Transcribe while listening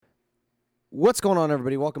What's going on,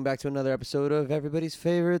 everybody? Welcome back to another episode of everybody's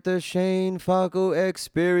favorite, the Shane Falco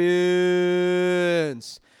Experience.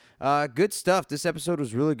 Good stuff. This episode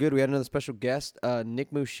was really good. We had another special guest,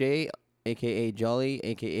 Nick Mcgregor, a.k.a. Jolly,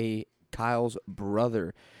 a.k.a. Kyle's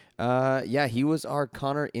brother. He was our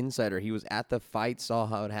Connor insider. He was at the fight, saw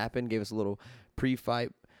how it happened, gave us a little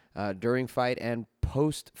pre-fight, during fight, and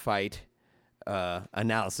post-fight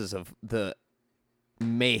analysis of the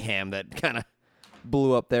mayhem that kind of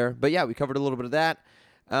blew up there. But yeah, we covered a little bit of that,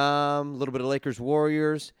 a little bit of Lakers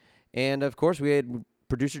Warriors, and of course we had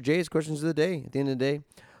producer Jay's questions of the day at the end of the day.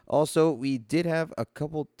 Also, we did have a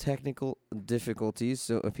couple technical difficulties,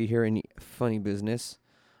 so if you hear any funny business,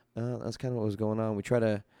 that's kind of what was going on. We try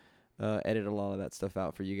to edit a lot of that stuff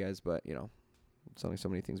out for you guys, but you know, it's only so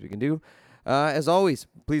many things we can do. As always,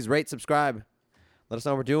 please rate, subscribe, let us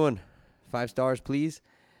know what we're doing. 5 stars, please.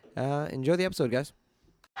 Enjoy the episode, guys.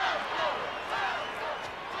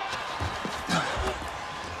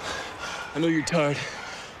 I know you're tired.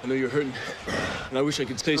 I know you're hurting. And I wish I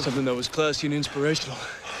could say something that was classy and inspirational.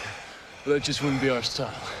 But that just wouldn't be our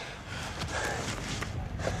style.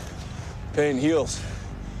 Pain heals.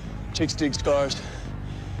 Chicks dig scars.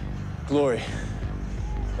 Glory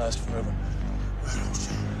lasts forever. Right on,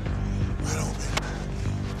 Shane. Right on,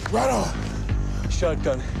 baby. Right on.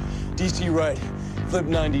 Shotgun. DC right. Flip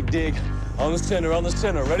 90. Dig. On the center. On the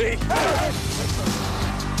center. Ready?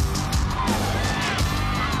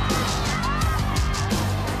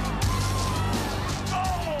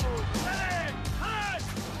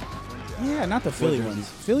 Yeah, not the Philly ones.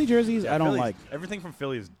 Philly jerseys, I don't Philly's- like. Everything from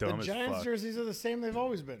Philly is dumb The as Giants fuck. jerseys are the same they've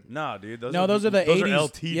always been. Nah, dude. Those No, are, those are the those 80s. Are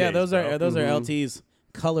LT yeah, days, those are bro. LTs.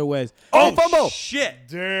 Colorways. Oh, fumble! Shit!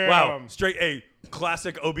 Damn. Wow, straight A.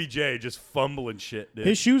 Classic OBJ, just fumbling shit, dude.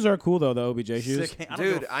 His shoes are cool though, the OBJ shoes. Sick. I don't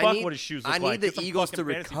Dude, give a fuck I need, what his shoes look I need like. the Get some Eagles fucking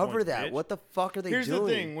to fantasy recover points, that. bitch. What the fuck are they Here's doing? the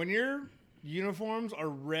thing: when your uniforms are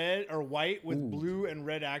red or white with blue and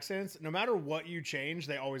red accents, no matter what you change,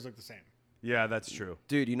 they always look the same. Yeah, that's true.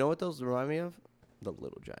 Dude, you know what those remind me of? The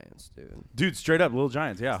Little Giants, dude. Dude, straight up, Little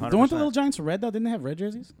Giants, yeah, 100%. Don't the Little Giants red though? Didn't they have red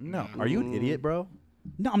jerseys? No, are you an idiot, bro?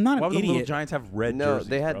 No, I'm not Why an would the Little idiot. Giants have red No, jerseys,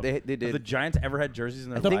 they had- bro? they did. Have the Giants ever had jerseys in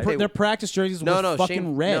their Their, life? they- their practice jerseys were No, fucking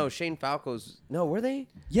Shane, red. No, Shane Falco's. No, were they?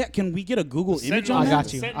 Yeah, can we get a Google image Sentinel- on I that?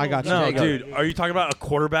 got you. Sentinel I got you. No, jerseys. dude, are you talking about a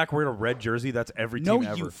quarterback wearing a red jersey? That's every No, team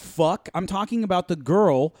ever. you fuck. I'm talking about the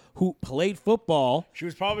girl who played football. She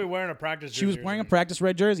was probably wearing a practice. She was jersey or wearing a something. practice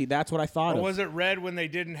red jersey. That's what I thought Or of. was it red when they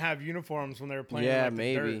didn't have uniforms when they were playing? Yeah, like, the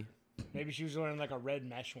maybe. dirt? Maybe she was wearing like a red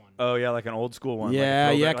mesh one. Oh, yeah, like an old school one. Yeah,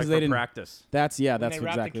 like a yeah, throwback, 'cause like they for didn't- practice. That's When that's they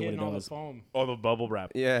wrapped the exactly kid what in it all the was. foam. Oh, the bubble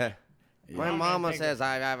wrap. Yeah. My man, mama thank says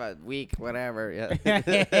I have a week, whatever. Yeah. Mom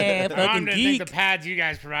Fucking didn't think geek. the pads you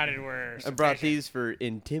guys provided were. I brought sufficient. these for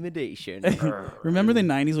intimidation. Remember the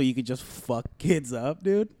 90s where you could just fuck kids up,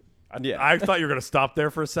 dude? Yeah. I thought you were going to stop there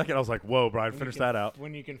for a second. I was like, whoa, Brian, finish that out.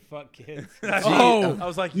 When you can fuck kids. Oh, I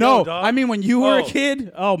was like, no. yo, dog. I mean, when you were a Oh. kid,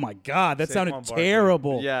 oh my God, that Saquon sounded Barkley.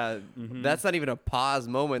 terrible. Yeah, that's not even a pause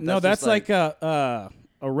moment. No, that's just like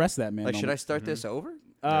arrest that man. Like, should I moment. start this over?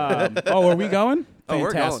 Are we going? Oh,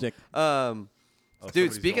 we're Fantastic. going. Dude,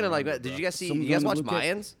 somebody's speaking of going like under, that, did bro. you guys see? Someone's You guys watch going to Luke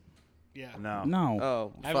Cage? Mayans? Yeah. No. No.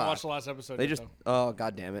 Oh, I haven't fuck. watched the last episode. They yet, just. though. Oh,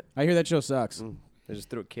 god damn it! I hear that show sucks. They just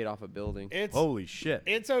threw a kid off a building. It's Holy shit.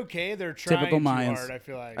 it's okay. They're trying Typical too Mayans. hard. I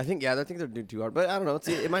feel like. I think I think they're doing too hard, but I don't know.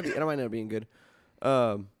 It might be. It might end up being good.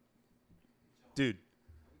 Dude.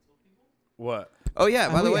 What? Oh yeah.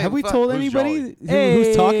 By the way, have we fuck. told Who's anybody Jolly?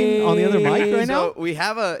 who's talking on the other mic right now? So we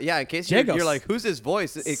have a in case you're Jagos. like, who's his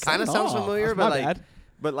voice? It kind of Son sounds off. familiar, That's but my like, bad.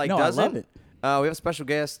 but like No, I doesn't. love it. We have a special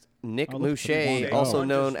guest, Nick Oh, look, Mcgregor, Saquon also just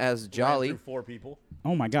known as Ran Jolly. through 4 people.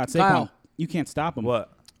 Oh my God, Saquon, Kyle. you can't stop him.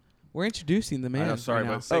 What? We're introducing the man. I know, sorry,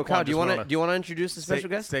 right now. but Oh, Saquon Kyle, do you just want went to on a- do you want to introduce the special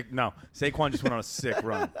guest? No, Saquon just went on a sick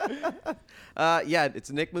run. Yeah, it's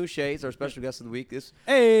Nick Mcgregor. He's our special guest of the week. This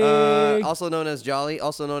Hey. also known as Jolly,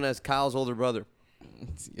 also known as Kyle's older brother.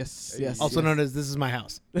 Yes, yes. also yes. known as "This is my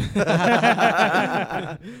house."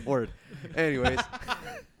 Word. Anyways,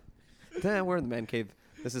 damn, we're in the man cave.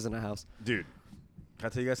 This isn't a house. Dude, can I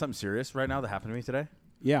tell you guys something serious right now that happened to me today?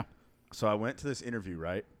 Yeah. So I went to this interview,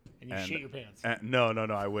 right? And you shit your pants. No,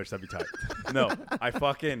 I wish that'd be tight. No, I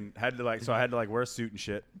fucking had to I had to wear a suit and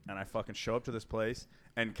shit, and I fucking show up to this place.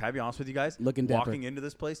 And can I be honest with you guys? Looking dapper. Walking into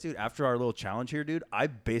this place, dude, after our little challenge here, dude, I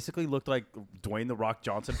basically looked like Dwayne The Rock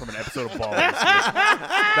Johnson from an episode of Ballers.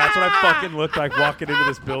 That's what I fucking looked like walking into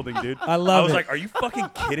this building, dude. I love I was it. like, are you fucking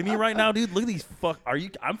kidding me right now, dude? Look at these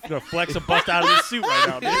I'm gonna flex a bust out of this suit right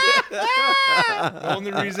now, dude. The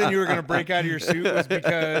only reason you were gonna break out of your suit was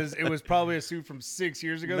because it was probably a suit from 6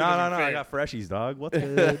 years ago. No, that no, doesn't no. I fit. got freshies, dog. What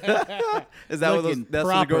the? Is that what Looking that's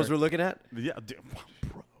what the girls proper. were looking at? Yeah, dude,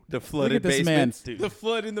 bro, The Look flooded at this basement. man. The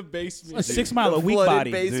flood in the basement. A 6 mile a The weak flooded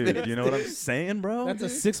body. basement. Dude, you know what I'm saying, bro? That's a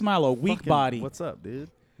 6 mile a weak Fucking- body. What's up, dude?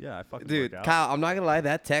 Yeah, I fucking Dude, work out. Kyle, I'm not gonna lie.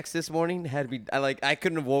 That text this morning had me. I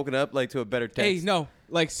couldn't have woken up like to a better text. Hey, no.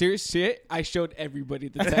 Like, serious shit, I showed everybody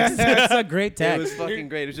the text. That's a great It text. was fucking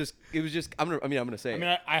great. It was just. I'm gonna say. I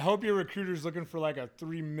mean, I hope your recruiter's looking for like a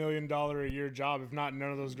 $3 million a year job. If not,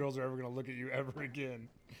 none of those girls are ever going to look at you ever again.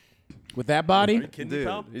 With that Are body, you kidding me, dude,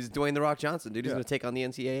 pal? he's Dwayne the Rock Johnson. Dude, he's Yeah. gonna take on the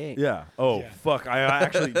NCAA. Yeah. Oh, Yeah. fuck. I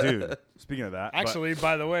actually, dude, speaking of that. Actually,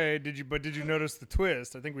 by the way, did you notice the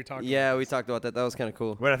twist? I think we talked Yeah, about we this. talked about that. That was kind of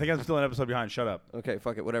cool. Wait, I think I'm still an episode behind. Shut up. Okay,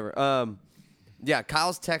 fuck it, whatever. Yeah,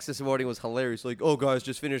 Kyle's text this morning was hilarious. Like, oh, guys,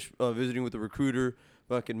 just finished visiting with the recruiter.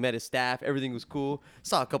 Fucking met his staff. Everything was cool.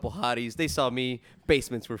 Saw a couple hotties. They saw me.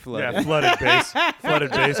 Basements were flooded. Yeah,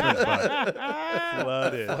 flooded basements, bud.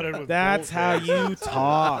 Flooded. Flooded with that's how bullshit. you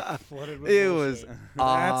talk. Flooded with It was bullshit.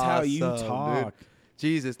 That's how you awesome, talk. dude.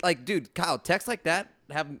 Jesus, like, dude, Kyle, text like that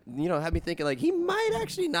have me thinking like he might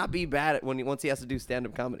actually not be bad at once he has to do stand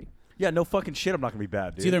up comedy. Yeah, no fucking shit. I'm not gonna be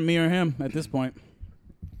bad, dude. It's either me or him at this point.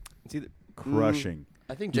 It's either crushing.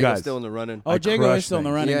 I think You Jago's guys. still in the running. Oh, I Jago crushed is still in the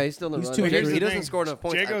things. running. Yeah, he's still in the He's running. 2 and Here's Here's he the three. doesn't thing, score enough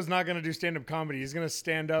points. Jago's not going to do stand-up comedy. He's going to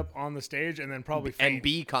stand up on the stage and then probably faint. and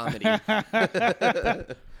B comedy.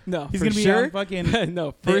 No, He's for gonna be sure. on fucking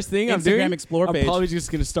No, first thing I'm Instagram doing, Explore I'm page. probably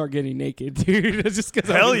just gonna start getting naked, dude. Just because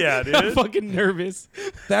Hell yeah, I'm dude. fucking nervous.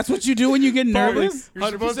 That's what you do when you get nervous. You're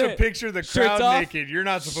supposed to 100%. picture the Shirts crowd off, naked. You're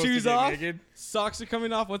not supposed shoes to get off, naked. socks are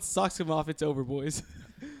coming off. Once the socks come off, it's over, boys.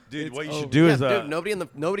 Dude, It's what you over. should do yeah, is dude,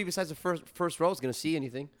 nobody besides the first row is gonna see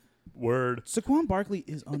anything. word. Saquon Barkley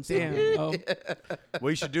is Damn. unstoppable. Oh. What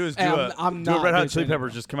you should do is do Hey, a I'm do a not Red Hot bitching Chili anymore.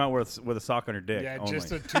 Peppers. Just come out with a sock on your dick. Yeah, only.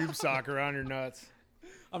 just a tube sock around your nuts.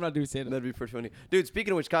 I'm not doing stand up. That'd be pretty funny, dude.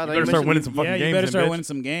 Speaking of which, Kyle, now better you start mentioned- winning some fucking Yeah, games. you better then, start bitch. winning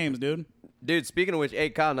some games, dude. Dude, speaking of which, hey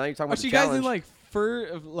Kyle, now you're talking about Are the you guys challenge. in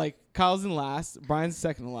like Kyle's in last, Brian's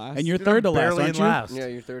second to last, And you're Dude, third to I'm last, barely aren't in you? last. Yeah,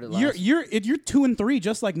 you're third at last. You're 2 and 3,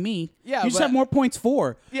 just like me. Yeah, you just but- have more points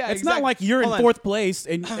for. Yeah, it's not exact- like you're in hold on. 4th place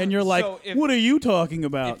and you're like, So if- what are you talking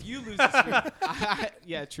about? If you lose this week,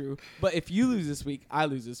 yeah, true. But if you lose this week, I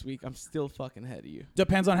lose this week. I'm still fucking ahead of you.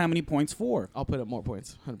 Depends on how many points for. I'll put up more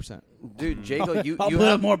points, 100%. Dude, Jago, you I'll you put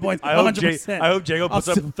have up more points. I hope 100%. Jago puts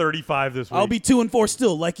I'll up still- 35 this week. I'll be 2 and 4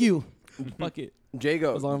 still, like you. Fuck it,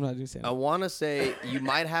 Jago. as long as I'm not doing stand I up. want to say you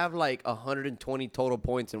might have like 120 total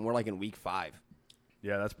points, and we're like in week 5.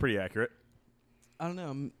 Yeah, that's pretty accurate. I don't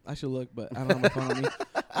know. I should look, but I don't have my phone on me.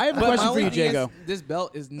 I have a But my question for only you, thing is, Jago. this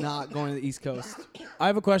belt is not going to the East Coast. I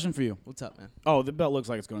have a question for you. What's up, man? Oh, the belt looks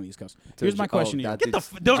like it's going to the East Coast. Here's my Oh, question to you. that Get the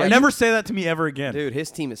dude's- don't Jago- never say that to me ever again. Dude,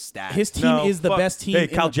 his team is stacked. His team No, is the fuck- best team. Hey, in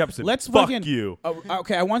Cal the- Jepsen, Let's fuck fucking, you.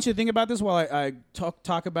 Okay, I want you to think about this while I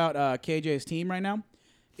talk about KJ's team right now.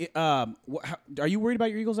 Are you worried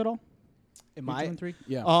about your Eagles at all? Am You're 2 I? and 3?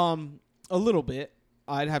 Yeah. A little bit.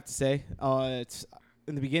 I'd have to say. It's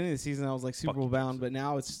in the beginning of the season I was like Super Bowl bound, but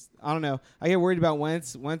now it's I don't know. I get worried about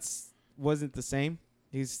Wentz. Wentz wasn't the same.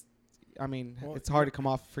 Well, It's hard to come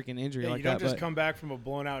off a freaking injury Yeah, like you don't that. just but come back from a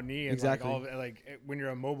blown out knee and Exactly. like all of it, like when you're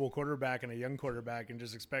a mobile quarterback and a young quarterback and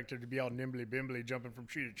just expected to be all nimbly bimbly jumping from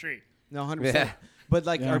tree to tree. no, 100%. Yeah. But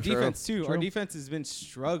like Yeah, our true. defense too. Our True. defense has been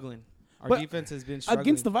struggling. Our But defense has been struggling.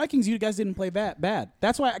 Against the Vikings, you guys didn't play bad.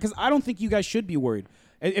 That's why, because I don't think you guys should be worried.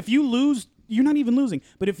 If you lose, you're not even losing.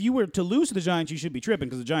 But if you were to lose to the Giants, you should be tripping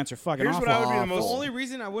because the Giants are fucking Here's awful. what I would be the The most. only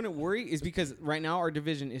reason I wouldn't worry is because right now our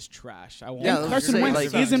division is trash. I won't. Yeah, And let's Carson say, Wentz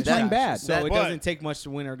like, isn't that- playing bad. So it But- doesn't take much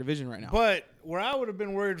to win our division right now. But where I would have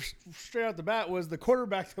been worried straight out the bat was the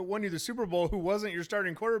quarterback that won you the Super Bowl, who wasn't your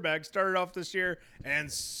starting quarterback, started off this year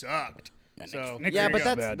and sucked. So Nick Yeah, There but you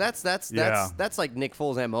go. that's Yeah. that's like Nick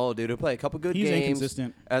Foles' MO, dude. He'll play a couple good He's games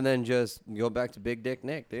inconsistent. and then just go back to Big Dick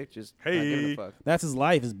Nick, dude. Just not giving Hey. a fuck. That's his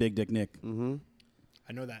life, is Big Dick Nick.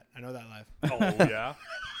 I know that live. Oh yeah.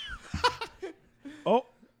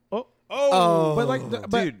 But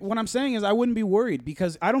but what I'm saying is, I wouldn't be worried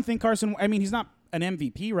because I don't think Carson. I mean, he's not an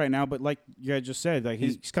MVP right now, but like you guys just said, like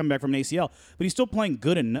he's coming back from an ACL, but he's still playing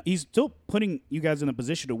good enough. He's still putting you guys in a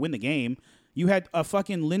position to win the game. You had a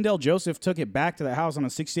fucking Lindell Joseph took it back to the house on a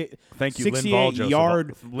 68 Thank you, Linval Joseph.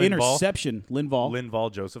 68-yard Linval. interception. Linval.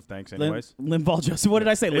 Linval Joseph. Thanks, anyways. Linval Joseph. What did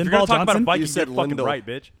I say? If you're Linval gonna talk about a Johnson. Viking, You said get fucking Lindell. right,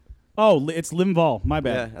 bitch. Oh, it's Linval. My Yeah,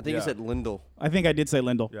 bad. I think you Yeah. said Lindell. I think I did say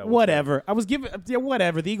Lindell. Yeah, whatever. I was giving. Yeah,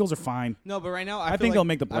 whatever. The Eagles are fine. No, but right now I think feel like they'll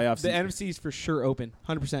make the playoffs. The NFC is for sure open,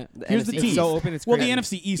 100%. Here's the NFC team. It's so open. It's Well, crazy. the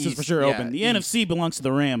NFC East is for East, sure yeah, open. The East. NFC belongs to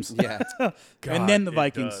the Rams. Yeah. and then the God, it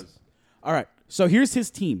Vikings. does. All right. So here's his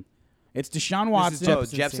team. It's Deshaun Watson. Oh,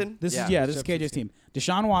 Jefferson's Jepsen? team. This Yeah. is KJ's team.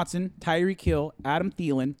 Deshaun Watson, Tyreek Hill, Adam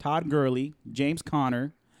Thielen, Todd Gurley, James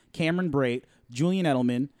Conner, Cameron Brate, Julian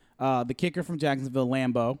Edelman, The kicker from Jacksonville,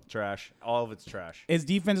 Lambeau. Trash. All of it's trash. His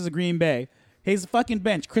defense is a Green Bay. His fucking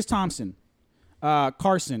bench, Chris Thompson,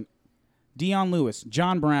 Carson, Deion Lewis,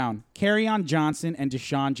 John Brown, Kerryon Johnson, and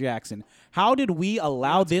Deshaun Jackson. How did we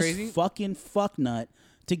allow this crazy? fucking fucknut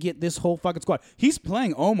to get this whole fucking squad? He's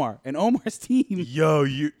playing Omar, and Omar's team. Yo,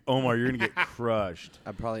 Omar, you're gonna get crushed.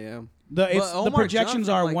 I probably am. The Omar projections jumped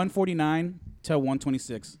are from, like- 149 to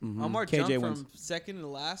 126. Omar KJ jumped wins. from second to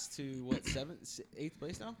last to what, 8th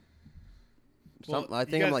place now? I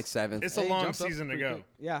think I'm like 7th. It's a Hey, long jumped up season to pretty go. quick.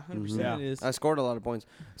 Yeah, 100% Yeah. it is. I scored a lot of points.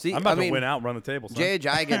 See, I'm about I mean, to win out and run the table. Son.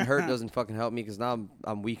 J.J. getting hurt doesn't fucking help me because now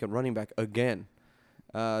I'm weak at running back again.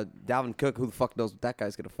 Dalvin Cook, who the fuck knows what that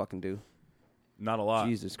guy's gonna fucking do? Not a lot.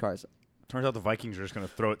 Jesus Christ. Turns out the Vikings are just gonna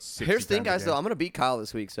throw it 60 Here's the thing, times a guys. Though game. I'm gonna beat Kyle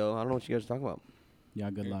this week, so I don't know what you guys are talking about. Yeah,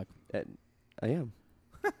 good luck. I am.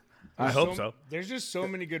 I hope so. There's just so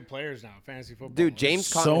many good players now, fantasy football. Dude, James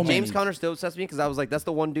so many. Conner still obsessed me because I was like, that's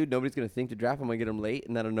the one dude nobody's gonna think to draft. I'm gonna get him late,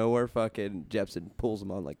 and out of nowhere, fucking Jepson pulls him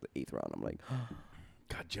on like the 8th round. I'm like,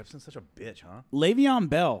 God, Jepson's such a bitch, huh? Le'Veon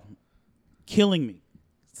Bell, killing me.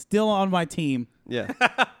 Still on my team. yeah.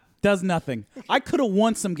 Does nothing. I could have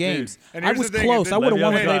won some games. and I here's was the thing, close. I would have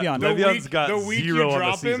won with Le'Veon's got- Le'Veon. Le'Veon's got the week 0 you on the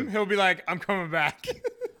drop him, season. he'll be like, I'm coming back.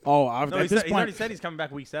 Oh, No, at he, this said, he already point, said he's coming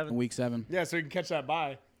back week 7. week 7. yeah, so he can catch that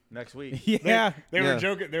bye. Next week. Yeah. They Yeah. were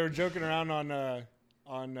joking. They were joking around on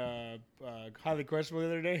highly questionable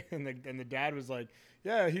the other day, and the dad was like,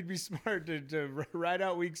 "Yeah, he'd be smart to ride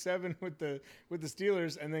out week 7 with the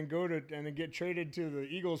Steelers, and then get traded to the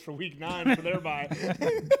Eagles for week 9 for their bye.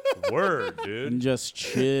 Word, dude. And just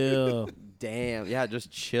chill. Damn. Yeah,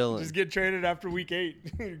 just chilling. Just get traded after week 8.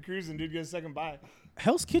 You're cruising, dude. Get a second bye.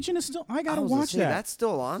 Hell's Kitchen is still. I gotta I was gonna watch say, that. That's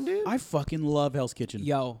still on, dude. I fucking love Hell's Kitchen.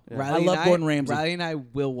 Yo, I Riley love and Gordon Ramsay. Riley and I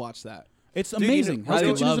will watch that. It's you amazing. know- Hell's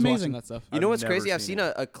Riley Kitchen is loves amazing. watching that stuff. You know I've what's never crazy? I've seen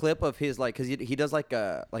seen a clip of his like, cause he does like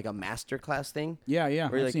a master class thing. Yeah, yeah.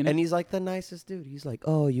 Where I've like, seen and it. he's like the nicest dude. He's like,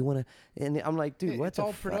 oh, you wanna? And I'm like, dude, what It's the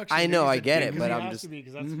all fuck? production. I dude. know, He's I a get dick, it, 'cause but he I'm has just. to be,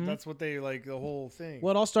 'cause that's what they like the whole thing.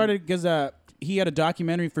 Well, it all started because he had a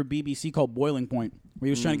documentary for BBC called Boiling Point, where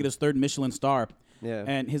he was trying to get his 3rd Michelin star. Yeah.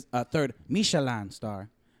 And his 3rd Michelin star.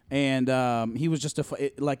 And he was just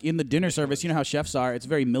like in the dinner service. You know how chefs are. It's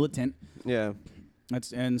very militant. Yeah.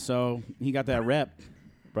 And so he got that rep.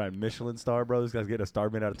 Brian, Michelin star, bro. This guy's getting a star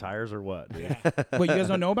made out of tires or what? Dude? Wait, you guys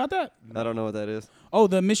don't know about that? I don't know what that is. Oh,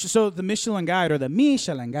 the Michelin Guide or the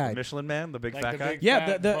Michelin Guide. Michelin man, the big Like fat the guy. big- Yeah,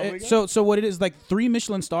 fat bubbly guy? so what it is like 3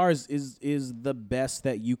 Michelin stars is the best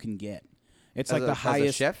that you can get. It's like the As a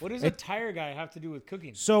highest chef. What does a tire guy have to do with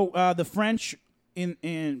cooking? So the French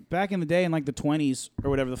in back in the day in like the 20s or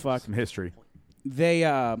whatever the fuck, Some history. they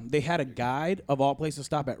had a guide of all places to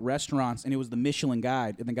stop at restaurants, and it was the Michelin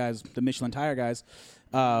Guide, and the Michelin tire guys,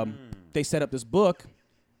 they set up this book,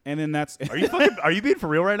 and then that's. Are you being for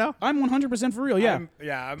real right now? I'm 100% for real. Yeah,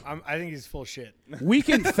 I think he's full shit. we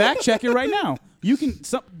can fact check it right now. You can,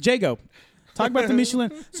 Jago, talk about the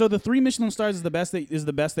Michelin. So the 3 Michelin stars is the best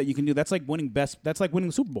that you can do. That's like winning best. That's like winning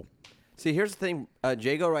the Super Bowl. See, here's the thing.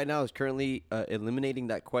 Jago right now is currently eliminating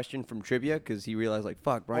that question from trivia because he realized, like,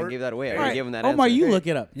 fuck, Brian gave that away. I All already right, gave him that Omar, answer. you look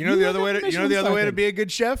it up. You know the other way look to up Michelin star to thing. be a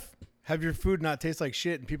good chef? Have your food not taste like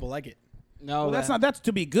shit and people like it. No, Well, that's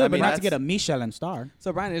to be good, I but mean, not to that's- get a Michelin star.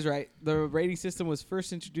 So Brian is right. The rating system was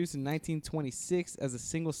first introduced in 1926 as a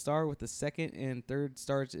single star, with the 2nd and 3rd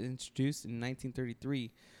stars introduced in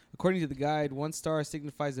 1933. According to the guide, 1 star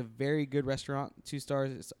signifies a very good restaurant, 2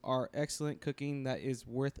 stars are excellent cooking that is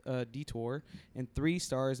worth a detour, and 3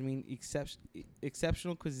 stars mean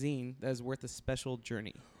exceptional cuisine that is worth a special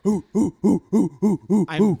journey.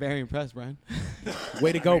 I'm very impressed, Brian.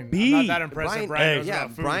 Way to go, I'm B. not that impressive. Brian- Brian Hey, knows yeah,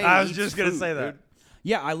 about food. Brian- I was eats just gonna food, say that.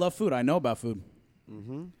 Yeah, I love food. I know about food.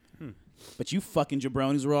 But you fucking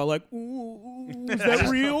jabronis were all like, ooh, is that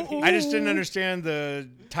real? I just Ooh." didn't understand the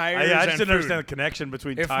tires. I and just didn't food. understand the connection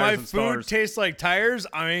between If tires my and food stars. tastes like tires,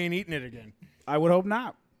 I ain't eating it again. I would hope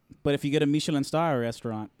not. But if you get a Michelin star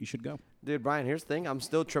restaurant, you should go. Dude, Brian, here's the thing. I'm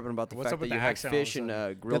still tripping about the What's fact up with that you the had accent all of a fish and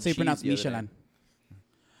sudden? grilled That's how you cheese pronounce the other day. Michelin.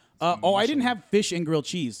 I didn't have fish and grilled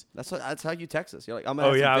cheese. That's how you text us. You're like, I'm Oh, gonna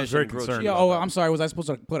have yeah, some I fish was very and grilled concerned cheese. Yeah. about Oh, that. I'm sorry. Was I supposed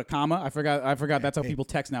to put a comma? I forgot. That's how people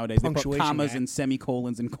text nowadays. They put Punctuation, commas man. and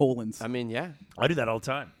semicolons and colons. I mean, yeah. I do that all the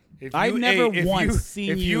time. If I've you never ate- if once you-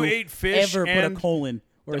 seen if you ate fish ever put and- a colon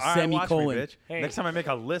or a All right, watch me, semicolon. bitch. Hey. Next time I make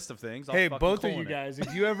a list of things, I'll Hey, fucking both of colon you it. guys,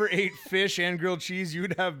 if you ever ate fish and grilled cheese,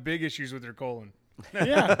 you'd have big issues with your colon.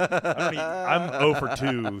 Yeah. I'm 0 for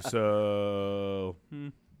 2, so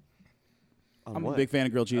On I'm what? a big fan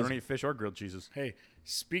of grilled I cheese. don't eat fish or grilled cheeses. Hey,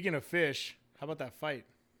 speaking of fish, how about that fight?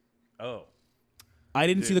 Oh. I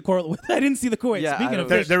didn't see the correlation. I didn't see the correlation. Yeah, Speaking I of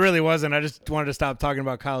don't- fish. There really wasn't. I just wanted to stop talking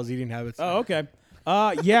about Kyle's eating habits. Oh, okay.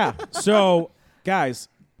 Yeah. So, guys,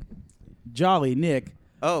 Jolly Nick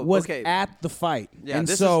was okay. at the fight, Yeah, and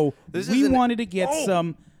this so we isn't- wanted to get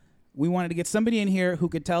some. We wanted to get somebody in here who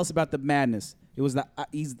could tell us about the madness. It was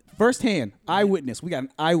he's firsthand eyewitness. We got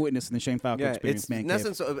an eyewitness in the Shane Falco Yeah, experience, it's man. in Cave.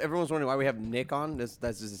 essence. So everyone's wondering why we have Nick on. This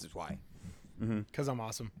is why. Because I'm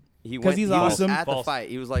awesome. He 'Cause went- he's he was awesome. at the False. fight.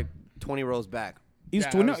 He was like 20 rows back. He's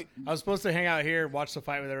Yeah, twin. I was supposed to hang out here, watch the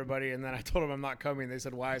fight with everybody, and then I told them I'm not coming. They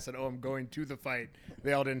said, why? I said, I'm going to the fight.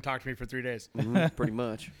 They all didn't talk to me for 3 days. Pretty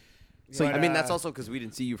much. So I mean, that's also because we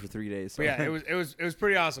didn't see you for 3 days. So. But yeah, it was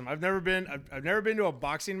pretty awesome. I've never been to a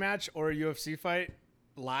boxing match or a UFC fight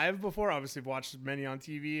live before. Obviously, I've watched many on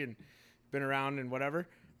TV and been around and whatever.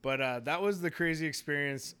 But that was the crazy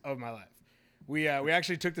experience of my life. We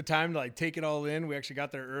actually took the time to like take it all in. We actually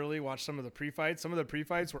got there early, watched some of the pre-fights. Some of the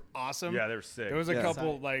pre-fights were awesome. Yeah, they were sick. There was a Yeah.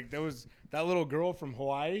 couple like there was that little girl from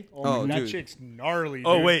Hawaii. Oh, that dude. chick's gnarly.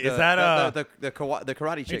 Oh dude. wait, is that the karate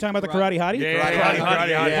Are you chick? talking about the karate hottie? Yeah, Karate Hottie.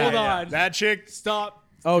 yeah. Hold on. That chick. Stop.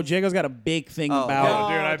 Oh, Jago's got a big thing Oh, about.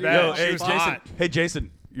 Oh, dude, I dude. bet. Yo, She hey was Jason. hot. Hey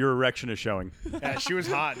Jason, your erection is showing. Yeah, she was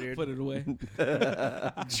hot, dude. Put it away.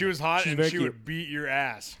 She was hot, She's and very she cute. would beat your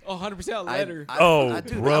ass. Oh, 100% let her.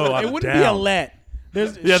 Dude, bro, I It I'm wouldn't down. be a let.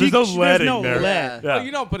 There's there's no letting no there. let. Yeah. Oh,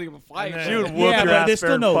 you're not putting up a fight. And She would then- whoop Yeah, your but ass there's fair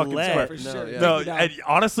still and no fucking let. square. For No, sure. yeah. No, Take me down. and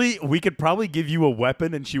honestly, we could probably give you a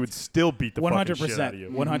weapon and she would still beat the fucking shit out of you.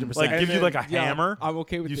 100%. Like give you like a Yeah, hammer. I'm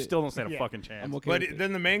okay with you it. still don't stand a Yeah. fucking chance. I'm okay But with it.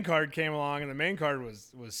 then the main card came along, and the main card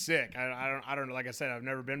was sick. I don't know. Like I said, I've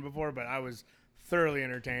never been before, but I was thoroughly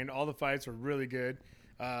entertained. All the fights were really good.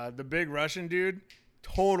 The big Russian dude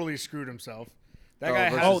totally screwed himself. That guy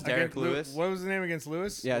versus has Derek against Lewis? What was the name against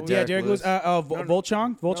Lewis? Yeah, What was Yeah, it? Derek Lewis.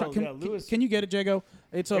 Volchong. Volchong. No, yeah, Lewis. Can you get it, Jago?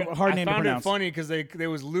 It's a hard name to I found it pronounce. funny because they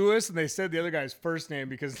was Lewis, and they said the other guy's first name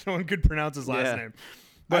because no one could pronounce his last Yeah. name.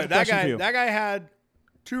 I have a But question for you. that guy had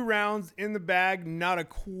 2 rounds in the bag, not a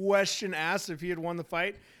question asked if he had won the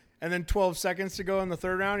fight. And then 12 seconds to go in the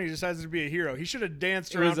 3rd round, he decides to be a hero. He should have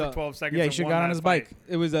danced It around was, for 12 seconds. Yeah, he and should have won got on that his fight. bike.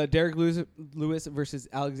 It was Derek Lewis versus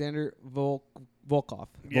Alexander Volkov.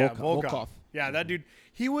 Yeah, Volkov. Volkov. Yeah, that dude.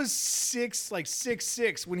 He was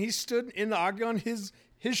 6'6". When he stood in the octagon, his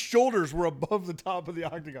shoulders were above the top of the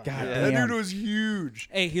octagon. God That damn. dude was huge.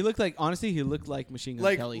 Hey, he looked like Machine Gun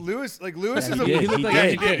Like Kelly. Lewis Yeah, is he a did. he looked He like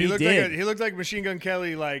did. he did. He did. He looked like Machine Gun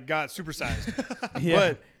Kelly like got supersized. Yeah.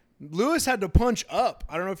 But Lewis had to punch up.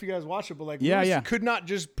 I don't know if you guys watched it, but like Yeah, Lewis yeah. could not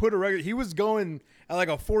just put a regular. He was going at like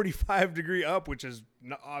a 45-degree up, which is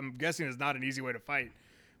I'm guessing is not an easy way to fight.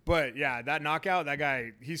 But yeah, that knockout, that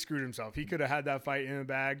guy, he screwed himself. He could have had that fight in the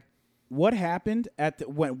bag. What happened at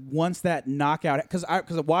once that knockout? Because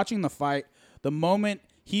watching the fight, the moment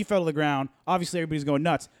he fell to the ground, obviously everybody's going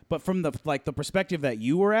nuts. But from the perspective that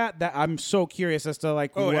you were at, that I'm so curious as to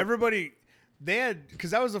like. Oh, what, everybody, they had,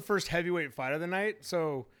 because that was the first heavyweight fight of the night.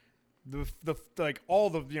 So the like all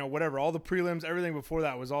the whatever, all the prelims, everything before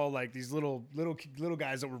that was all like these little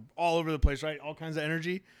guys that were all over the place, right? All kinds of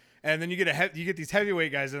energy. And then you get these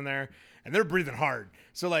heavyweight guys in there, and they're breathing hard.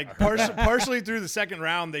 So like partially through the 2nd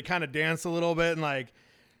round, they kind of danced a little bit and like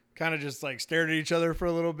kind of just like stared at each other for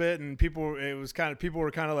a little bit, and people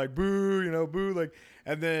were kind of like boo, boo, like,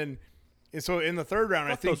 and then so in the 3rd round,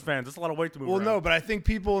 Fuck I think those fans. That's a lot of weight to move well, around. no, but I think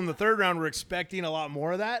people in the 3rd round were expecting a lot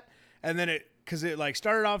more of that, and then because it like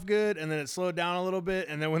started off good, and then it slowed down a little bit,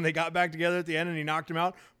 and then when they got back together at the end and he knocked him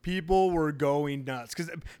out, people were going nuts because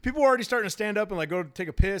people were already starting to stand up and like go take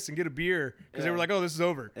a piss and get a beer because they were like, oh, this is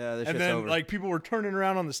over. Yeah, this and shit's then over. like people were turning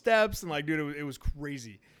around on the steps and like, dude, it was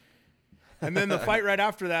crazy. And then the fight right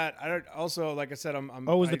after that, I also like I said, I'm.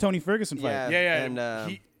 Oh, it was the Tony Ferguson fight. Yeah. Yeah,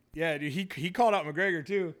 And, dude, he called out McGregor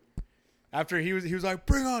too. After he was like,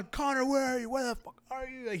 "Bring on Connor, where are you? Where the fuck are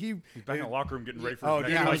you?" Like, He's back in the locker room getting ready for Oh, his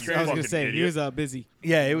dude, next I fight, was you crazy. I was gonna fucking say he idiot. was busy.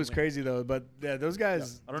 yeah, it was crazy though. But yeah, those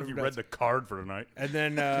guys. I don't know if you those read the card for tonight. And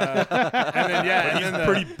then yeah, and then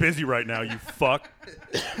Pretty busy right now, you fuck.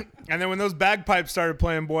 and then when those bagpipes started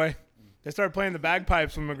playing, boy, they started playing the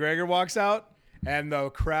bagpipes when McGregor walks out, and the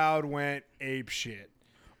crowd went ape shit.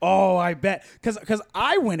 Oh, I bet. Because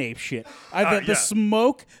I went ape shit. The yeah.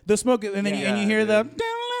 smoke, and then Yeah, you hear the.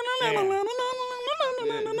 Yeah.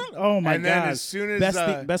 Oh my And then god! as soon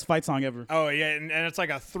as, best fight song ever. Oh yeah, and it's like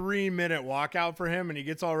a 3-minute walkout for him, and he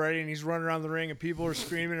gets all ready, and he's running around the ring, and people are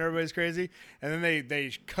screaming, and everybody's crazy, and then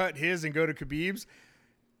they cut his and go to Khabib's.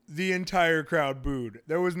 The entire crowd booed.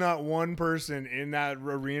 There was not one person in that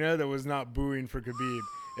arena that was not booing for Khabib.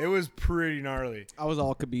 It was pretty gnarly. I was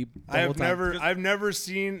all Khabib. the whole time. I've never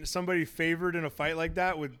seen somebody favored in a fight like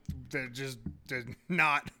that with just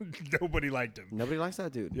not nobody liked him. Nobody likes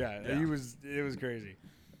that dude. Yeah, it was crazy.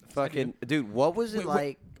 Fucking dude, what was it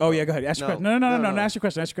like? Oh yeah, go ahead. Ask your No, question. No. no. Ask your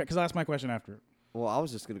question. Because I'll ask my question after. Well, I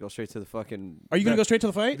was just gonna go straight to the fucking. Are you gonna go straight to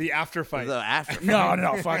the fight? The after fight. The after.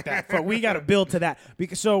 No, fuck that. But we got to build to that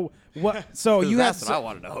because so what? So you That's have what I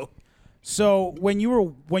want to know. So when you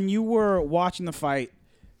were watching the fight,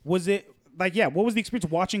 was it like what was the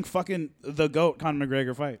experience watching fucking the GOAT Conor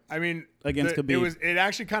McGregor fight? I mean, against Khabib. It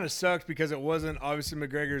actually kind of sucked because it wasn't obviously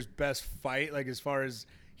McGregor's best fight. Like as far as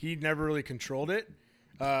he never really controlled it.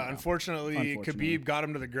 Unfortunately, Khabib got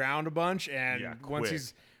him to the ground a bunch, and once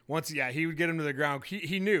he would get him to the ground.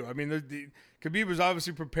 He knew. I mean, Khabib was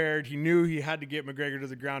obviously prepared. He knew he had to get McGregor to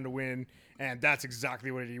the ground to win, and that's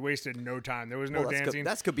exactly what he wasted. No time. There was no dancing.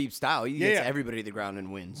 That's Khabib's style. He gets everybody to the ground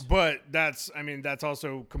and wins. But that's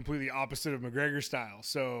also completely opposite of McGregor's style.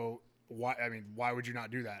 So why would you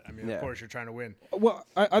not do that? I mean, of course you're trying to win. Well,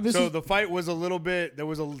 the fight was a little bit. There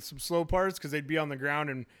was some slow parts because they'd be on the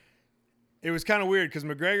ground, and it was kind of weird because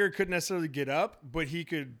McGregor couldn't necessarily get up, but he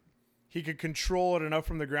could control it enough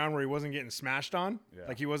from the ground where he wasn't getting smashed on. Yeah.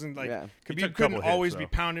 Like he wasn't like Khabib couldn't always be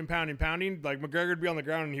pounding. Like McGregor would be on the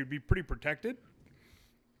ground and he'd be pretty protected.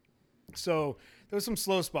 So there was some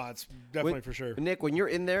slow spots, definitely for sure. Nick, when you're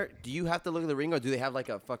in there, do you have to look at the ring or do they have like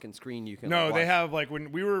a fucking screen you can? No, watch? They have like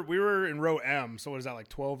when we were in row M. So what is that, like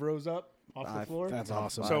 12 rows up? Off the floor. That's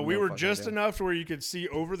awesome. So we were just enough to where you could see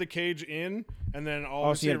over the cage in, and then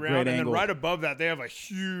all the way around, and then right above that they have a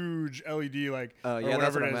huge LED like.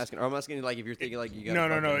 That's what I'm asking. Or I'm asking like if you're thinking like you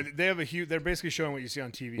got. No. They have a huge. They're basically showing what you see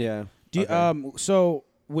on TV. Yeah. Do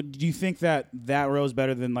you think that row is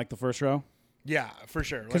better than like the first row? Yeah, for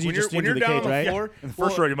sure. Because like when you're down on the floor, in the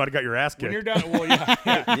first row you might have got your ass kicked. When you're down,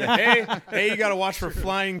 A, you got to watch for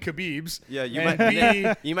flying Khabibs. Yeah,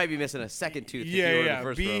 you might be missing a second tooth.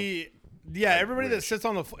 B. Yeah, everybody that sits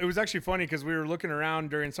on the it was actually funny because we were looking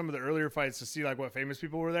around during some of the earlier fights to see like what famous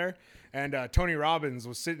people were there, and Tony Robbins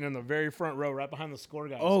was sitting in the very front row right behind the score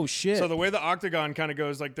guys. Oh shit. So the way the octagon kind of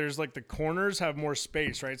goes, like there's like the corners have more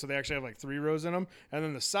space, right? So they actually have like 3 rows in them, and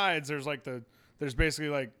then the sides there's basically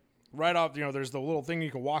like right off, there's the little thing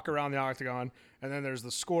you can walk around the octagon, and then there's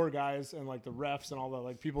the score guys and like the refs and all the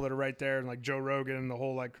like people that are right there, and like Joe Rogan and the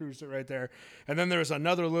whole like crew sit right there. And then there's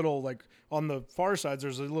another little like on the far sides,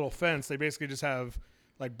 there's a little fence. They basically just have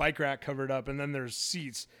like bike rack covered up, and then there's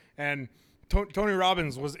seats. And Tony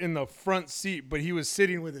Robbins was in the front seat, but he was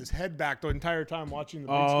sitting with his head back the entire time watching the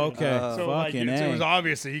big screen. Okay. So like it was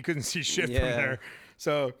obvious that he couldn't see shit from there.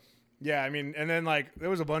 So yeah, I mean, and then like there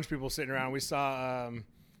was a bunch of people sitting around. We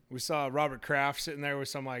saw Robert Kraft sitting there with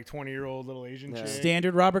some like 20-year-old little Asian chick.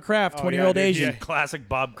 Standard Robert Kraft, 20-year-old Asian. Yeah. Classic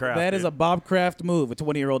Bob Kraft. That is a Bob Kraft move, a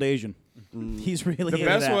 20-year-old Asian. He's really the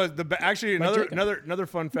best that. was actually another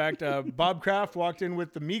fun fact. Bob Kraft walked in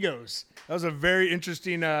with the Migos. That was a very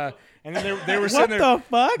interesting. And then they were sitting there. What the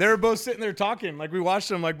fuck? They were both sitting there talking. Like we watched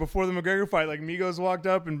them like before the McGregor fight. Like Migos walked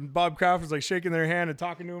up and Bob Kraft was like shaking their hand and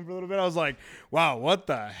talking to him for a little bit. I was like, wow, what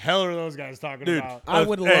the hell are those guys talking about? I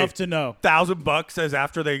would love to know. $1,000 says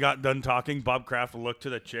after they got done talking, Bob Kraft looked to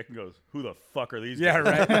the chick and goes, "Who the fuck are these guys?" Yeah,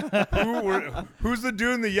 right. Who's the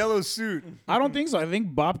dude in the yellow suit? I don't think so. I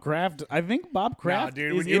think Bob Kraft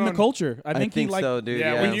dude, is in the culture. I think he like so, dude.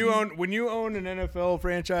 Yeah, when you own an NFL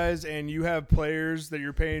franchise and you have players that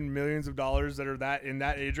you're paying millions of dollars that are in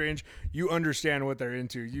that age range, you understand what they're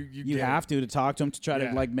into. You have to talk to them to try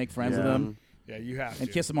to like make friends with them. Yeah, you have and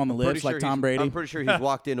to. kiss them on the lips like Tom Brady. I'm pretty sure he's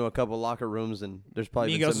walked into a couple locker rooms and there's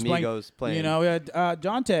probably been some Migos playing.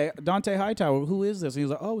 Dante Hightower. Who is this? And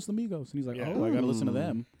he's like, oh, it's the Migos. And he's like, oh, I got to listen to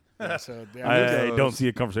them. Yeah, so, I don't see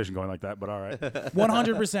a conversation going like that, but all right.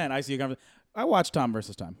 100%. I see a conversation. I watched Tom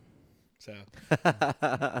versus Time. So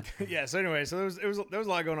yeah. So anyway, so there was a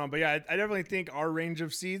lot going on, but yeah, I definitely think our range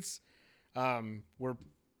of seats were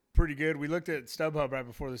pretty good. We looked at StubHub right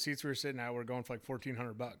before the seats we were sitting at. We're going for like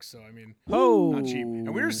 $1,400. So I mean, not cheap.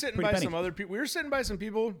 And we were sitting by some other people. We were sitting by some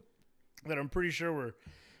people that I'm pretty sure were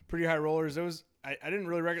pretty high rollers. There was I didn't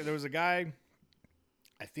really recognize. There was a guy.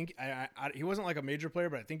 I think he wasn't like a major player,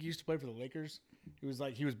 but I think he used to play for the Lakers. He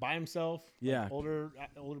was by himself. Yeah, like older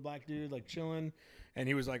black dude, like chilling, and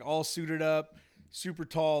he was like all suited up, super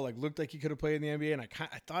tall, like looked like he could have played in the NBA. And I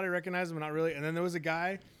thought I recognized him, but not really. And then there was a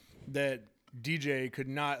guy that DJ could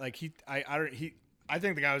not like. I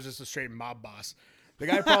think the guy was just a straight mob boss. The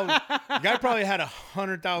guy probably had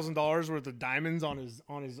 $100,000 worth of diamonds on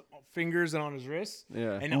his fingers and on his wrists.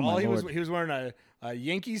 Yeah, and he was wearing a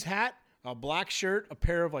Yankees hat, a black shirt, a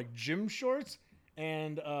pair of like gym shorts,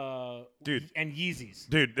 and and Yeezys.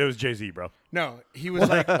 Dude, it was Jay-Z, bro. No, he was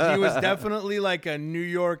definitely like a New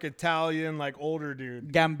York Italian, like older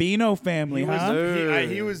dude. Gambino family,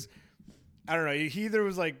 He was, I don't know. He either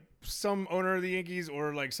was like some owner of the Yankees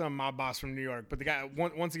or like some mob boss from New York. But the guy,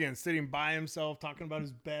 once again, sitting by himself, talking about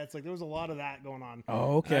his bets. Like there was a lot of that going on.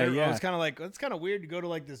 Oh, okay, I yeah. was kind of like, it's kind of weird to go to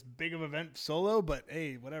like this big of event solo, but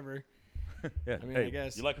hey, whatever. Yeah, I mean, hey, I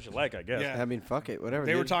guess you like what you like, I guess. Yeah. I mean, fuck it, whatever.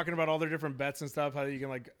 They were dude. talking about all their different bets and stuff. How you can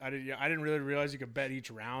like, I didn't really realize you could bet each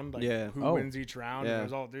round. Like who wins each round. Yeah. And it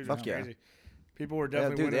was all, dude, Fuck it was yeah. crazy. People were Yeah,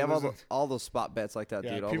 definitely dude, winning. they have and losing. all those spot bets like that,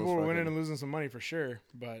 Yeah, dude. All people those were winning fucking- and losing some money for sure.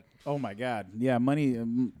 But Oh my God. Yeah, money.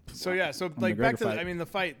 so yeah, so like McGregor back to fight. I mean the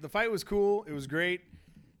fight was cool. It was great.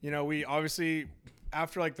 You know, we obviously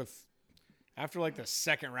after like the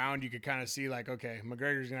second round, you could kind of see like, okay,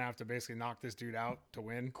 McGregor's gonna have to basically knock this dude out to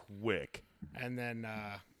win. Quick. And then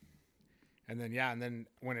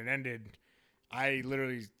when it ended, I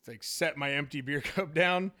literally like set my empty beer cup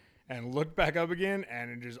down and looked back up again, and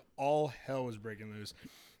it just all hell was breaking loose.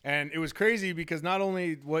 And it was crazy because not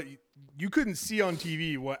only what you couldn't see on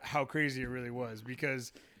TV how crazy it really was,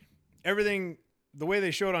 because everything the way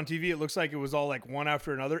they showed on TV, it looks like it was all like one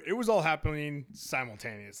after another. It was all happening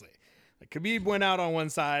simultaneously. Like Khabib went out on one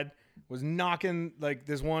side, was knocking like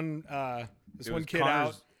this one kid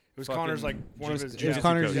out. It was Connor's like one of his. It was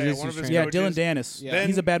Connor's one jiu-jitsu of his Yeah, coaches. Dylan Dennis. Yeah.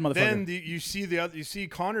 He's a bad motherfucker. Then you see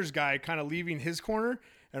Connor's guy kind of leaving his corner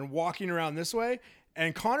and walking around this way,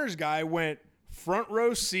 and Connor's guy went front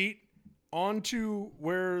row seat onto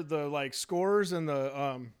where the like scorers and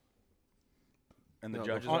the And the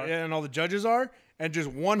judges are? and all the judges are, and just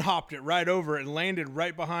one hopped it right over and landed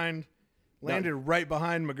right behind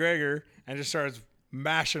McGregor and just starts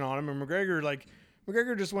mashing on him. And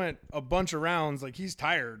McGregor just went a bunch of rounds. Like he's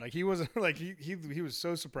tired. Like he wasn't like he was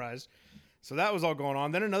so surprised. So that was all going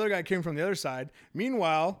on. Then another guy came from the other side.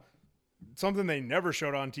 Meanwhile, something they never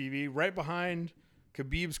showed on TV, right behind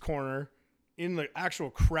Khabib's corner, in the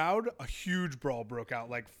actual crowd, a huge brawl broke out.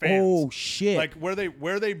 Like fans. Oh shit! Like where they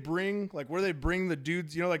bring the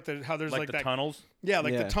dudes, you know, like how there's like the that tunnels? Yeah,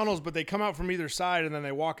 like Yeah. the tunnels, but they come out from either side and then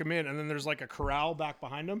they walk them in, and then there's like a corral back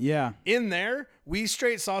behind them. Yeah. In there, we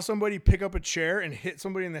straight saw somebody pick up a chair and hit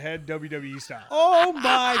somebody in the head, WWE style. Oh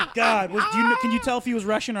my God! Can you tell if he was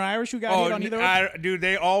Russian or Irish? Who got hit on either? one? Dude,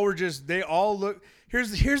 they all look.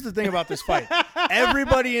 Here's the thing about this fight.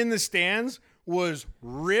 Everybody in the stands was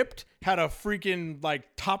ripped, had a freaking like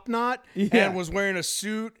top knot, Yeah. and was wearing a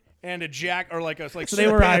suit and a jacket or like So they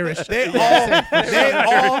were Irish.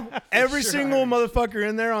 Every single motherfucker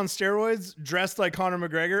in there on steroids dressed like Conor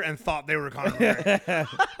McGregor and thought they were Conor McGregor.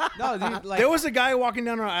 No, dude, like There was a guy walking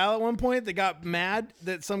down our aisle at one point that got mad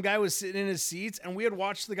that some guy was sitting in his seats, and we had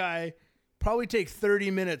watched the guy probably take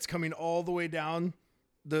 30 minutes coming all the way down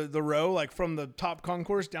the row, like from the top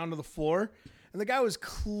concourse down to the floor. And the guy was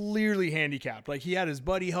clearly handicapped. Like he had his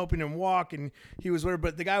buddy helping him walk, and he was where.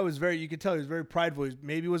 But the guy was you could tell he was very prideful.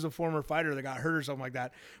 Maybe was a former fighter that got hurt or something like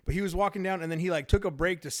that. But he was walking down, and then he like took a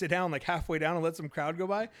break to sit down, like halfway down, and let some crowd go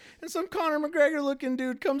by. And some Conor McGregor looking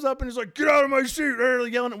dude comes up and is like, "Get out of my seat!"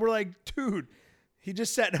 yelling. We're like, "Dude, he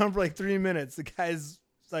just sat down for like 3 minutes. The guy's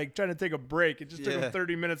like trying to take a break. It just took him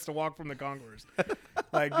 30 minutes to walk from the concourse."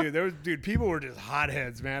 Like, dude, people were just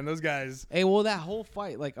hotheads, man. Those guys. Hey, well, that whole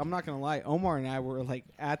fight, like, I'm not gonna lie, Omar and I were like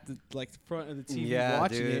at the front of the TV Yeah,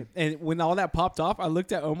 watching dude. it, and when all that popped off, I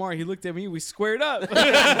looked at Omar, he looked at me, we squared up.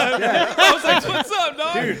 I was like, "What's up,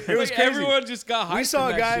 dog?" Dude, it was Like, crazy. Everyone just got hyped. We saw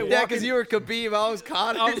from a that guy shit. Yeah, because you were Khabib, I was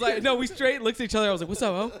Conor. I was like, no, we straight looked at each other. I was like, "What's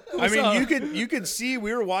up, Mo?" I What's mean, up? you could see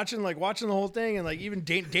we were watching the whole thing, and like even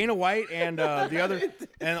Dana White and the other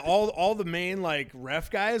and all the main like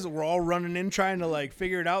ref guys were all running in trying to like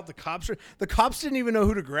figure it out. The cops didn't even know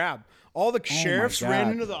who to grab. All the sheriffs ran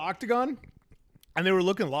God. into the octagon, and they were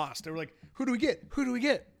looking lost. They were like, "Who do we get? Who do we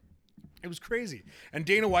get?" It was crazy. And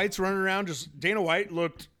Dana White's running around. Dana White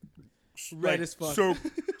looked Red like, as fuck.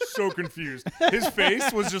 so confused. His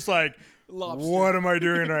face was just like, Lobster. "What am I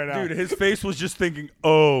doing right now?" Dude, his face was just thinking,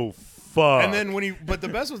 "Oh fuck!" And then but the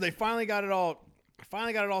best was they finally got it all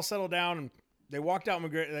settled down, and they walked out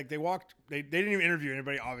McGregor. Like they didn't even interview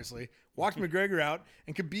anybody, obviously. Walked McGregor out,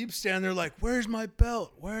 and Khabib's standing there like, "Where's my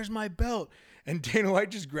belt? Where's my belt?" And Dana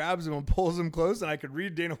White just grabs him and pulls him close, and I could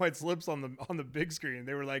read Dana White's lips on the big screen.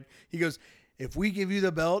 They were like, he goes, "If we give you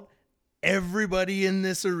the belt, everybody in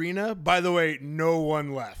this arena," by the way, no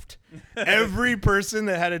one left. Every person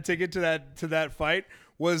that had a ticket to that fight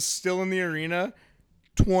was still in the arena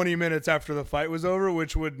 20 minutes after the fight was over,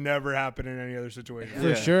 which would never happen in any other situation.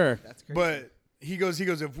 For sure. That's crazy. But he goes,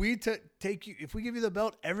 if we if we give you the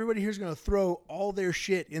belt, everybody here's going to throw all their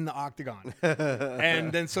shit in the octagon.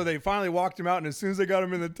 And then so they finally walked him out, and as soon as they got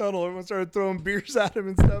him in the tunnel, everyone started throwing beers at him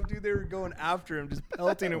and stuff. Dude, they were going after him, just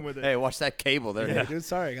pelting him with it. Hey, watch that cable there. Dude,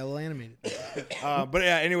 sorry, I got a little animated. But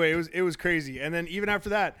yeah, anyway, it was crazy. And then even after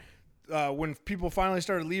that, when people finally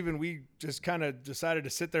started leaving, we just kind of decided to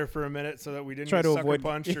sit there for a minute so that we didn't Try get to sucker avoid-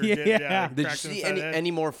 punched or Yeah. get Did you cracked in the see side of the head.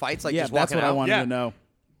 any more fights? Like Yeah, just that's walking what I out? wanted Yeah. to know.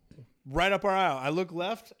 Right up our aisle. I looked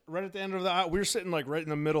left, right at the end of the aisle. We were sitting like right in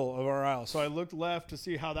the middle of our aisle. So I looked left to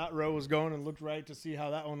see how that row was going and looked right to see how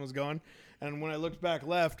that one was going. And when I looked back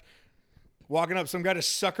left, walking up, some guy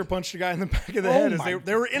just sucker punched a guy in the back of the head. As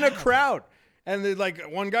they were in a crowd. And they like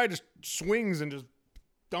one guy just swings and just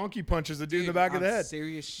donkey punches the dude in the back of the head.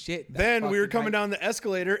 Serious shit. Then we were coming down the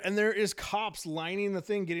escalator and there is cops lining the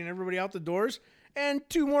thing, getting everybody out the doors. And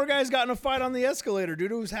 2 more guys got in a fight on the escalator,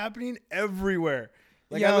 dude. It was happening everywhere.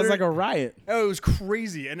 It was like a riot. Oh, it was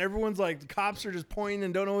crazy. And everyone's like, the cops are just pointing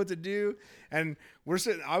and don't know what to do. And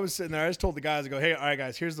I was sitting there. I just told the guys, I go, hey, all right,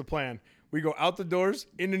 guys, here's the plan. We go out the doors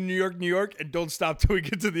into New York, and don't stop till we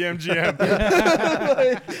get to the MGM.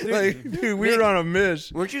 Dude, we were on a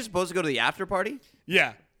mish. Weren't you supposed to go to the after party?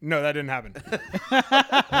 Yeah. No, that didn't happen.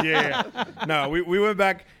 Yeah. No, we went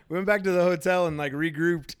back to the hotel and like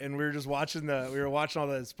regrouped, and we were just watching all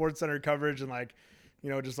the Sports Center coverage and like,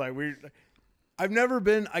 just like I've never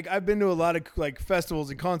been I've been to a lot of like festivals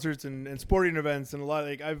and concerts and sporting events and a lot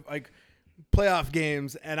of like playoff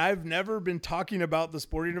games, and I've never been talking about the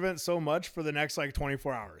sporting event so much for the next like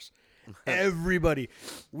 24 hours. Everybody.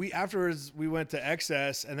 Afterwards we went to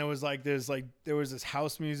XS, and there was this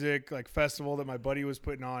house music like festival that my buddy was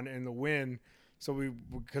putting on in the Wynn. So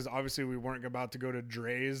because obviously we weren't about to go to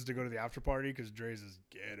Dre's to go to the after party because Dre's is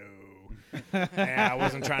ghetto, and I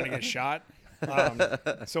wasn't trying to get shot.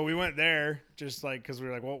 So we went there just like because we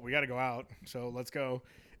were like, well, we got to go out, so let's go.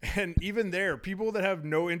 And even there, people that have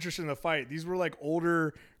no interest in the fight, these were like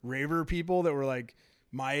older raver people that were like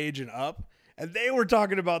my age and up. And they were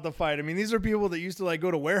talking about the fight. I mean, these are people that used to like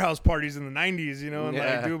go to warehouse parties in the 90s, and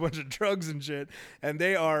like do a bunch of drugs and shit. And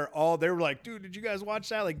they were like, dude, did you guys watch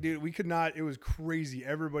that? Like, dude, we could not. It was crazy.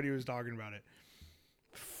 Everybody was talking about it.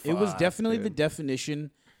 It was definitely the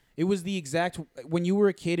definition. It was the exact when you were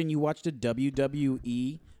a kid and you watched a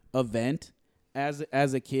WWE event as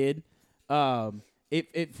a kid.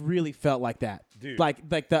 It really felt like that. Dude.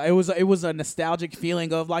 It was a nostalgic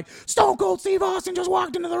feeling of like Stone Cold Steve Austin just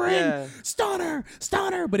walked into the ring,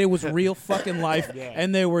 stunner, but it was real fucking life,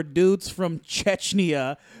 and there were dudes from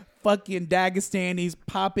Chechnya, fucking Dagestanis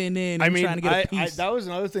popping in, trying to get a piece. That was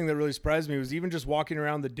another thing that really surprised me was even just walking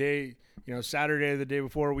around the day, Saturday the day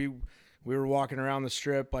before we were walking around the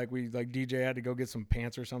strip, like DJ had to go get some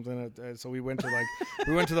pants or something, so we went to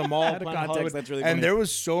the mall, Out of context, that's really funny. and there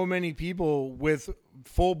was so many people with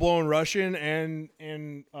full blown Russian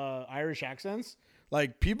and Irish accents.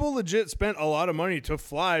 Like people legit spent a lot of money to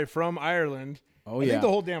fly from Ireland. Oh I think the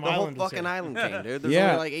whole damn The whole island. was fucking here. island came, dude. There's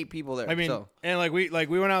Yeah. only like 8 people there. I mean, so. and we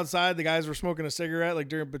went outside. The guys were smoking a cigarette like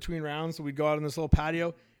between rounds, so we'd go out in this little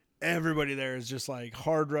patio. Everybody there is just like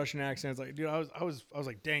hard Russian accents. Like, dude, I was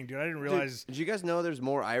like, dang, dude, I didn't realize. Did you guys know there's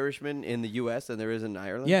more Irishmen in the U.S. than there is in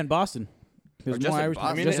Ireland? Yeah, in Boston. There's just more in Irish.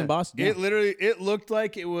 Boston? Just Yeah. in Boston. Yeah. It looked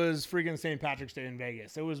like it was freaking St. Patrick's Day in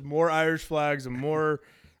Vegas. It was more Irish flags and more.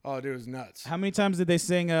 Oh, dude, it was nuts. How many times did they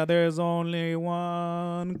sing "There's Only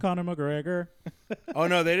One Conor McGregor"? Oh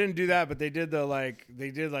no, they didn't do that, but they did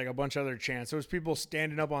a bunch of other chants. There was people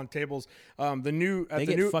standing up on tables. They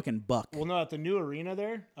get fucking buck. Well, no, at the new arena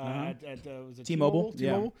there, at was it T-Mobile?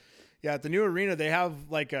 T-Mobile? Yeah, at the new arena, they have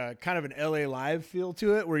like a kind of an LA Live feel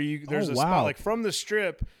to it, where there's a spot like from the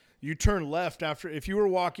Strip, you turn left if you were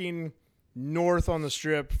walking north on the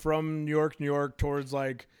Strip from New York towards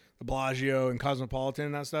like the Bellagio and Cosmopolitan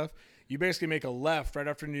and that stuff, you basically make a left right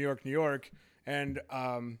after New York, and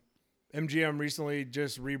MGM recently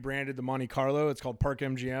just rebranded the Monte Carlo. It's called Park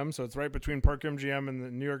MGM. So it's right between Park MGM and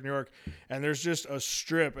the New York. And there's just a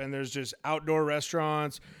strip, and there's just outdoor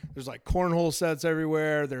restaurants. There's like cornhole sets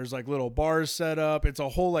everywhere. There's like little bars set up. It's a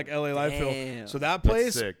whole like LA Live feel. So that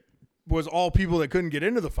place was all people that couldn't get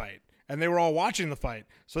into the fight, and they were all watching the fight.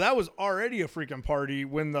 So that was already a freaking party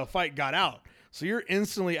when the fight got out. So you're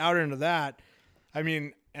instantly out into that. I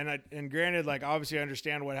mean, and granted, like obviously I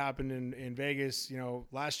understand what happened in Vegas,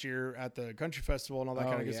 last year at the country festival and all that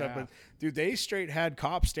kind of good stuff. But dude, they straight had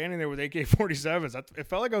cops standing there with AK-47s. It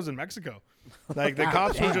felt like I was in Mexico. Like the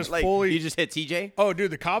cops were just like, fully. You just hit TJ? Oh,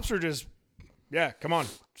 dude, the cops were just, yeah, come on,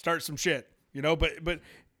 start some shit, But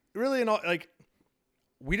really, in all, like,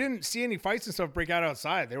 we didn't see any fights and stuff break out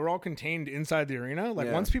outside. They were all contained inside the arena.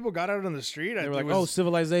 Like once people got out on the street, they were like, "Oh,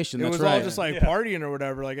 civilization." That's right. All just like partying or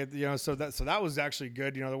whatever. Like, so that was actually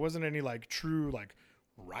good. There wasn't any like true like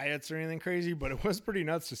riots or anything crazy, but it was pretty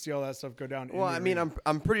nuts to see all that stuff go down. Well, I mean,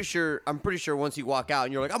 I'm pretty sure once you walk out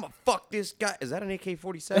and you're like, I'm gonna fuck this guy. Is that an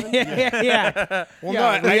AK-47? yeah. Well,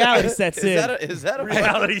 Yeah, no, reality sets in. Is that a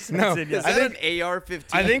Reality sets No. in. Is Yeah. that an AR-15?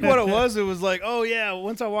 I think what it was like, oh yeah,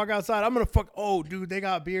 once I walk outside, I'm gonna fuck. Oh, dude, they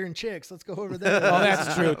got beer and chicks. Let's go over there. Oh,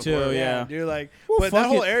 that's true too. Yeah. dude. Like, Well, but that fuck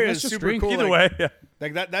whole it. area Let's is just super drink. cool. Either like, way, yeah.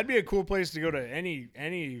 Like that'd be a cool place to go to any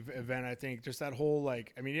event. I think just that whole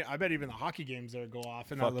like. I mean, I bet even the hockey games there go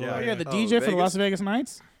off in that Fuck little yeah. Oh area. yeah, the Oh, DJ for the Vegas? Las Vegas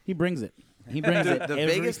Knights, he brings it. He brings it. The every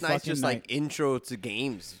Vegas Knights fucking just night. like intro to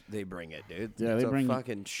games. They bring it, dude. Yeah, it's they bring a it.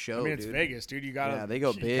 fucking show. I mean, it's dude. Vegas, dude. You gotta. Yeah, they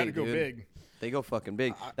go You big, gotta go dude. big. They go fucking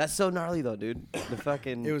big. That's so gnarly though, dude. The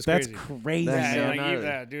fucking. It was That's crazy. crazy. That's Yeah, so like, gnarly. even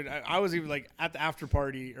that, dude. I was even like at the after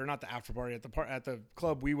party, or not the after party, at the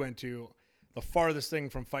club we went to. The farthest thing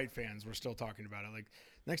from fight fans were still talking about it. Like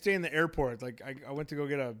next day in the airport, like I went to go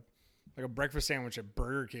get a breakfast sandwich at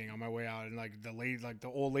Burger King on my way out, and like the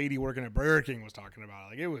old lady working at Burger King was talking about it.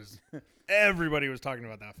 Like it was everybody was talking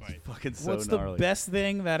about that fight. Fucking so What's gnarly. the best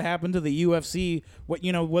thing that happened to the UFC?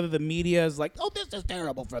 Whether the media is like, "Oh, this is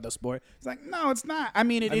terrible for the sport." It's like, no, it's not. I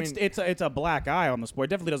mean, it's a black eye on the sport. It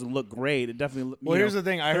definitely doesn't look great. It definitely. Well, here's the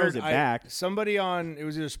thing. I throws heard it back. somebody on it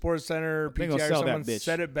was either Sports Center, They gonna PTI, or sell that someone bitch.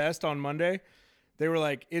 said it best on Monday. They were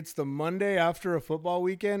like, "It's the Monday after a football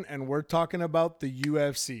weekend, and we're talking about the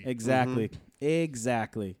UFC." Exactly.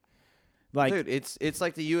 Exactly. Like Dude, it's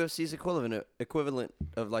like the UFC's equivalent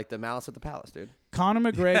of like the Malice at the Palace, dude. Conor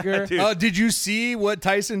McGregor. Dude. Did you see what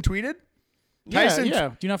Tyson tweeted? Yeah, Tyson- yeah.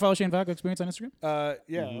 Do you not follow Shane Falco Experience on Instagram?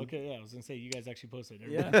 Yeah. Okay. Yeah. I was gonna say you guys actually posted it.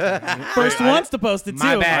 Yeah. First ones to post it too.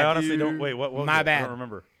 My bad. I honestly don't. Wait, what was My it? bad. I don't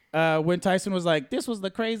remember. When Tyson was like, "This was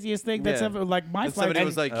the craziest thing that's Yeah. ever like my And flight." somebody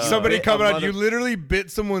was like, Somebody "You coming bit a out. You mother-" literally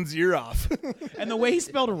bit someone's ear off. and the way he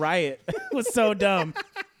spelled riot was so dumb.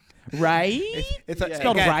 Right? It's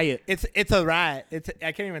spelled riot. It's a riot.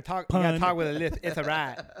 I can't even talk. You Pun. gotta talk with a lisp. It's a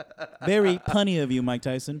riot. Very punny of you, Mike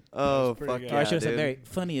Tyson. Oh pretty fuck good. yeah, Or I should have said dude. very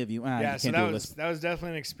funny of you. Yeah, You so can't do a that lisp. was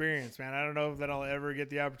definitely an experience, man. I don't know that I'll ever get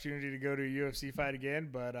the opportunity to go to a UFC fight again,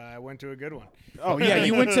 but I went to a good one. Oh yeah,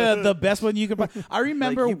 you went to the best one you could. I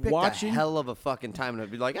remember Like, you picked watching. a hell of a fucking time and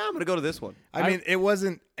I'd be like, I'm gonna go to this one. I mean, it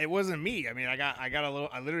wasn't me. I mean,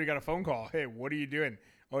 I literally got a phone call. Hey, what are you doing?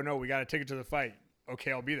 Oh no, we got a ticket to the fight.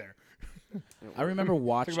 Okay, I'll be there. I remember Took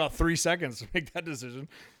watching. about 3 seconds to make that decision.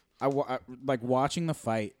 I like watching the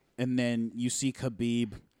fight, and then you see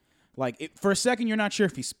Khabib. Like for a second, you're not sure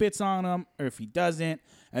if he spits on him or if he doesn't,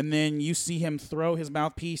 and then you see him throw his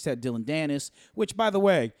mouthpiece at Dylan Dennis. Which, by the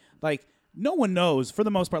way, like no one knows for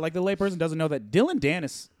the most part. Like the layperson doesn't know that Dylan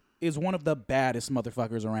Dennis is one of the baddest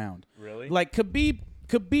motherfuckers around. Really? Like Khabib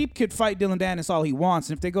could fight Dylan Dennis all he wants,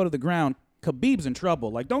 and if they go to the ground, Khabib's in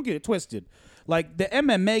trouble. Like don't get it twisted. Like the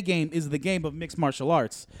MMA game is the game of mixed martial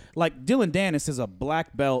arts. Like Dylan Dennis is a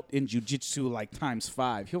black belt in jiu-jitsu like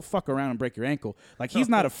 ×5. He'll fuck around and break your ankle. Like he's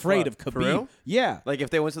not afraid of Khabib. For real? Yeah. Like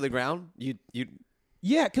if they went to the ground, you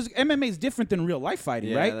Yeah, because MMA is different than real life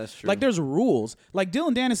fighting, Yeah, right? that's true. Like there's rules. Like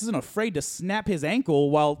Dylan Dennis isn't afraid to snap his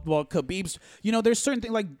ankle while Khabib's. There's certain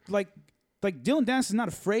things like Dylan Dennis is not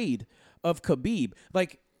afraid of Khabib.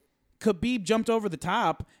 Like Khabib jumped over the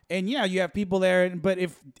top, and yeah, you have people there. But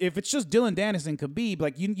if it's just Dylan Dennis and Khabib,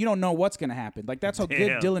 like you don't know what's gonna happen. Like that's how good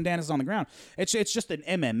Damn. Dylan Dennis is on the ground. It's just an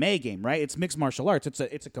MMA game, right? It's mixed martial arts.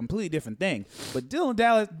 It's a completely different thing. But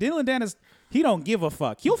Dylan Dennis, he don't give a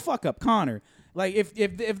fuck. He'll fuck up Conor. Like if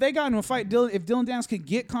they got into a fight, if Dylan Dennis could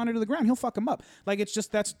get Conor to the ground, he'll fuck him up. Like it's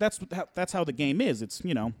just that's how the game is. It's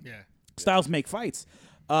styles make fights.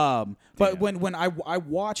 But when I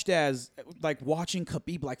watched as like watching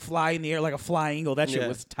Khabib like fly in the air like a flying eagle, that shit Yeah.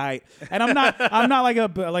 was tight. And I'm not like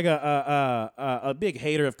a big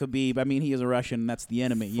hater of Khabib. I mean, he is a Russian. That's the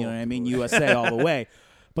enemy. You know what I mean? USA all the way.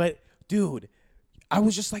 But dude, I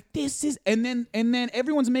was just like, this is, and then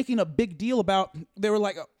everyone's making a big deal about. They were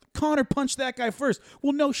like, Conor punched that guy first.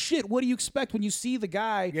 Well, no shit. What do you expect when you see the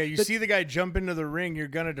guy? Yeah, you see the guy jump into the ring, you're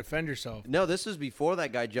gonna defend yourself. No, this was before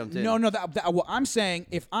that guy jumped in. No. Well, I'm saying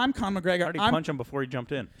if I'm Conor McGregor, How did he punch him before he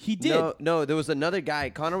jumped in? He did. No, there was another guy.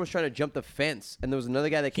 Conor was trying to jump the fence, and there was another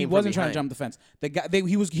guy that He came. wasn't from trying to behind. jump the fence. The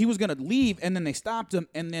guy, he was gonna leave, and then they stopped him.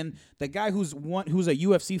 And then the guy who's a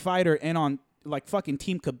UFC fighter and on like fucking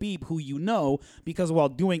Team Khabib, who because while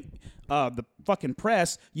doing the fucking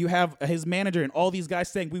press, you have his manager and all these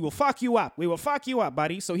guys saying, "We will fuck you up,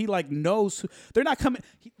 buddy." So he like knows they're not coming.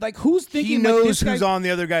 Who's thinking? He like, knows this who's guy, on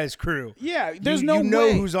the other guy's crew. Yeah, there's You no know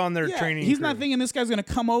way. who's on their Yeah, training He's not crew. thinking this guy's gonna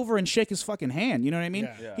come over and shake his fucking hand. You know what I mean?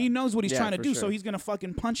 Yeah. He knows what he's Yeah, trying to for do, so sure. he's gonna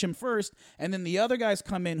fucking punch him first, and then the other guys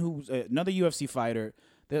come in, who's another UFC fighter.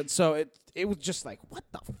 So it was just like, what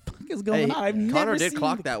the fuck is going on? I've Connor never did seen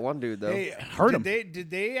clock that one dude though. Hey, Hurt him. Did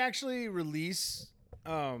they actually release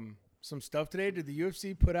some stuff today? Did the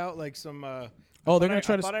UFC put out like some? Oh, they're gonna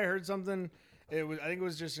try to. I thought I heard something. I think it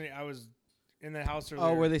was just. I was in the house earlier.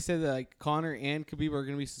 Oh, where they said that like Connor and Khabib are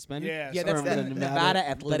going to be suspended. Yeah, Yeah, so- that's From the the Nevada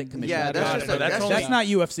Athletic Commission. Yeah, that's just that's not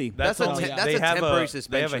UFC. That's a they have temporary They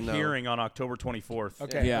suspension. have a though. hearing on October 24th.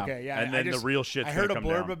 Okay, Yeah. okay, yeah. And then the real shit's I heard a gonna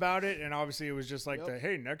blurb come down. about it, and obviously it was just like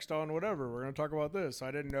hey, next on whatever, we're gonna talk about this. So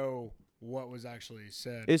I didn't know what was actually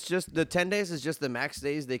said. It's just the 10 days is just the max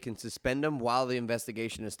days they can suspend them while the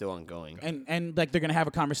investigation is still ongoing. And like they're gonna have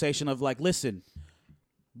a conversation of like, listen,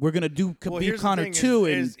 we're gonna do Well, Khabib here's the Connor thing 2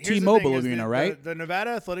 in here's the thing T-Mobile is Arena, the- right? The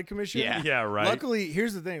Nevada Athletic Commission. Yeah, right. Luckily,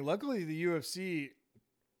 here's the thing. Luckily, the UFC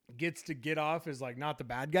gets to get off as like not the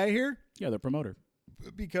bad guy here Yeah, the promoter.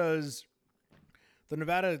 because the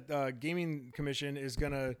Nevada Gaming Commission is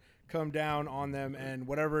gonna come down on them and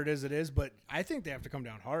whatever it is. But I think they have to come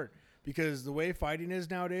down hard because the way fighting is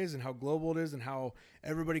nowadays and how global it is and how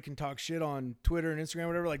everybody can talk shit on Twitter and Instagram,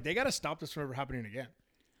 whatever. Like they got to stop this from ever happening again.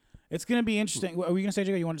 It's gonna be interesting. What, are we gonna say,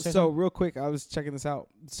 Jacob? You want to say So something? real quick, I was checking this out.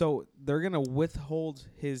 So they're going to withhold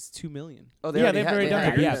his $2 million. Oh, Yeah, they've already done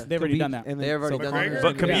that. they Yes, had- they've already done that. And They have already so done Conor- that.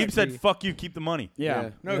 But Khabib Yeah. said, "Fuck you, keep the money."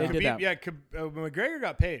 Yeah, No, they Khabib, did that. yeah, McGregor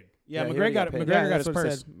got paid. Yeah, Yeah, he McGregor got already got paid. McGregor got that's his what it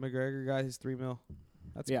purse. said. McGregor got his $3 million.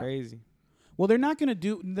 That's Yeah. crazy. Well, they're not gonna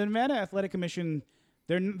do the Nevada Athletic Commission.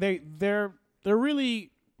 They're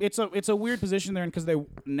really it's a weird position they're in because they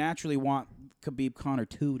naturally want Khabib Connor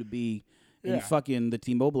 2 to be in Yeah. fucking the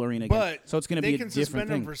T-Mobile Arena again. But So it's gonna they be a can different suspend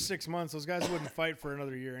thing. him for 6 months. Those guys wouldn't fight for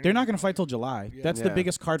another year. They're not anyway. going to fight till July. That's the Yeah.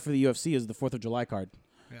 biggest card for the UFC is the 4th of July card.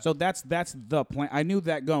 Yeah. So that's the plan. I knew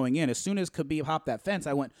that going in. As soon as Khabib hopped that fence,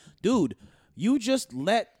 I went, dude, you just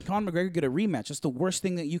let Conor McGregor get a rematch. That's the worst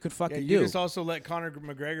thing that you could Yeah, fucking you do. just also let Conor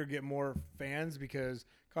McGregor get more fans because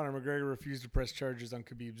Conor McGregor refused to press charges on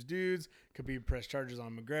Khabib's dudes. Khabib pressed charges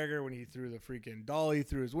on McGregor when he threw the freaking dolly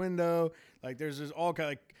through his window. Like there's just all kind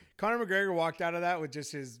like Conor McGregor walked out of that with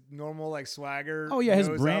just his normal like swagger. Oh, yeah, his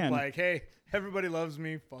nose up, brand. like, hey, everybody loves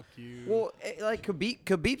me. Fuck you. Well, like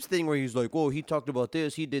Khabib's thing where he's like, "Well, he talked about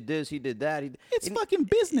this, he did that." It's fucking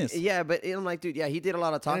business. Yeah, but I'm like, dude, yeah, he did a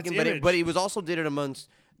lot of talking, it's but image. he was also did it amongst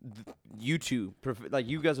you two, like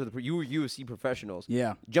you guys you were UFC professionals.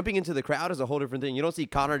 Yeah. Jumping into the crowd is a whole different thing. You don't see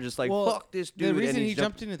Connor just like fuck this dude. The reason and he he's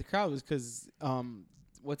jumped into the crowd was because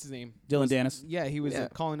what's his name? Dylan Dennis. Yeah, he was Yeah.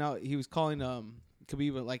 calling out. He was calling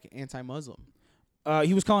Khabib like anti-Muslim.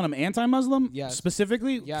 He was calling him anti-Muslim. Yeah.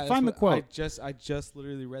 specifically. Yeah, find the that's what- quote. I just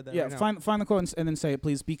literally read that. Yeah, right now. find the quote and then say it,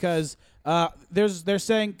 please, because they're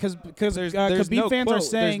saying because There's Khabib no fans quote. are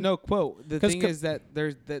saying There's no quote. The 'cause thing Kha- is that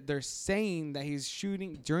they're saying that he's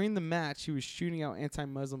shooting during the match. He was shooting out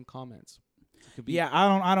anti-Muslim comments. Khabib. Yeah,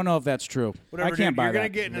 I don't know if that's true. Whatever, I can't dude, buy you're that. gonna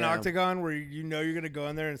get in an Yeah. octagon where you know you're gonna go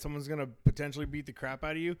in there and someone's gonna potentially beat the crap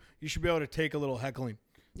out of you. You should be able to take a little heckling.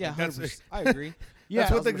 Yeah, Like, that's- 100%. I agree. Yeah,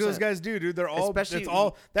 That's what those 100%. guys do, dude. They're all Especially it's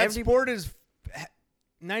all that every- sport is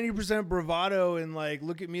 90% bravado and like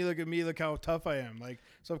look at me, look how tough I am. Like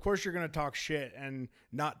so of course you're gonna talk shit and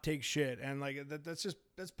not take shit and like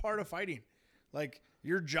that's part of fighting. Like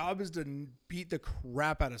your job is to beat the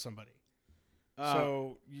crap out of somebody.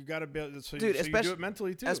 So you got to be able so, Dude, so you do it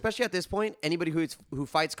mentally too. Especially at this point, anybody who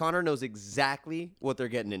fights Connor knows exactly what they're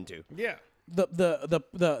getting into. Yeah.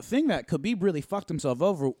 The thing that Khabib really fucked himself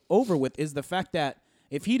over with is the fact that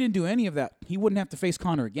if he didn't do any of that, he wouldn't have to face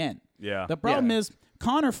Conor again. Yeah. The problem is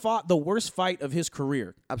Conor fought the worst fight of his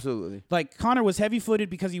career. Absolutely. Like Conor was heavy-footed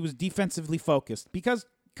because he was defensively focused. Because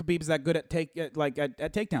Khabib's that good at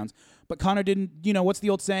takedowns, but Conor didn't. You know what's the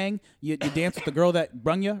old saying? You dance with the girl that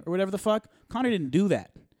brung you or whatever the fuck. Conor didn't do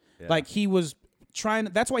that. Yeah. Like he was trying.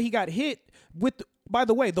 That's why he got hit with. By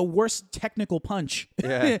the way, the worst technical punch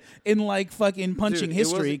Yeah. in like fucking punching Dude,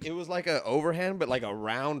 history. It was like a overhand, but like a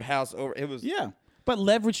roundhouse over. It was. Yeah. But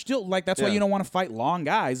leverage still, like, that's why Yeah. you don't want to fight long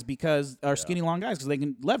guys or skinny long guys because they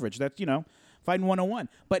can leverage. That's, fighting 101.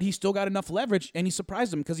 But he still got enough leverage, and he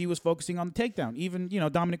surprised him because he was focusing on the takedown. Even,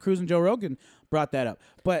 Dominic Cruz and Joe Rogan brought that up.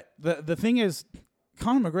 But the thing is,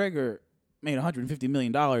 Conor McGregor made $150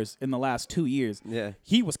 million in the last 2 years. Yeah.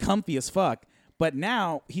 He was comfy as fuck. But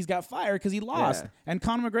now he's got fire because he lost. Yeah. And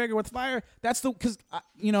Conor McGregor with fire, that's because,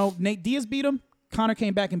 Nate Diaz beat him. Conor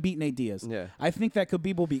came back and beat Nate Diaz. Yeah. I think that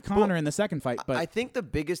Khabib will beat Conor in the second fight. But I think the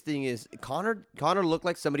biggest thing is Conor looked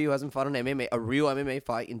like somebody who hasn't fought a real MMA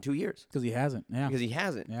fight in 2 years. because he hasn't. Yeah. Because he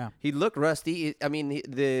hasn't. Yeah. He looked rusty. I mean,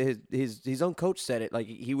 his own coach said it. Like,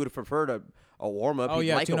 he would have preferred a warm-up. Oh, He'd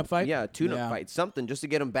yeah, like tune-up fight? Yeah, tune-up Yeah. fight. Something just to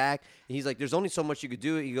get him back. And he's like, there's only so much you could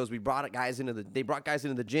do. He goes, they brought guys into the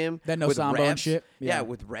gym. That no with sambo and refs. shit? Yeah. Yeah.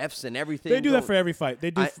 with refs and everything. They do that for every fight.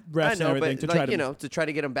 They do refs I and know, everything but to like, try to to try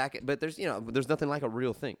to get him back. But there's nothing like a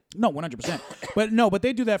real thing. No, 100%. But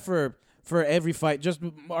they do that for every fight.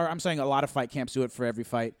 Or I'm saying a lot of fight camps do it for every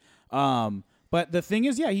fight. But the thing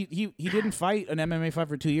is, yeah, he didn't fight an MMA fight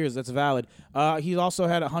for 2 years. That's valid. He also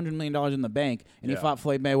had $100 million in the bank, and he fought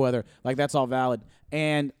Floyd Mayweather. Like, that's all valid.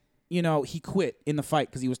 And he quit in the fight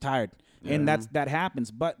because he was tired, and that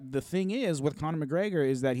happens. But the thing is with Conor McGregor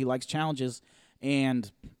is that he likes challenges, and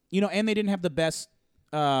and they didn't have the best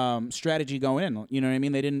strategy going in. You know what I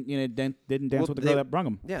mean? They didn't dance with the girl that brung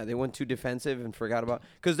him. Yeah, they went too defensive and forgot about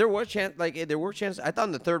because there were chances. I thought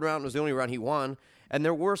in the third round was the only round he won, and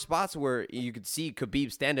there were spots where you could see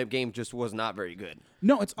Khabib's stand-up game just was not very good.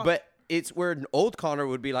 No, It's where an old Conor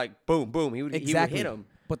would be like, boom, boom. He would hit him.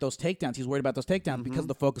 But those takedowns, he's worried about those takedowns because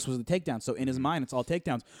the focus was the takedowns. So in his mind, it's all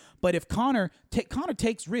takedowns. But if Conor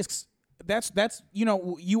takes risks, that's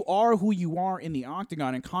you are who you are in the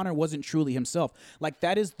octagon, and Conor wasn't truly himself. Like,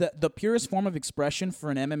 that is the purest form of expression for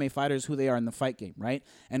an MMA fighter is who they are in the fight game, right?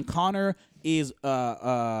 And Conor is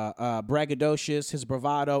braggadocious, his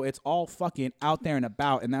bravado, it's all fucking out there and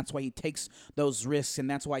about, and that's why he takes those risks, and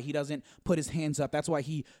that's why he doesn't put his hands up. That's why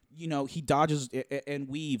he dodges and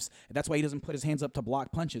weaves. That's why he doesn't put his hands up to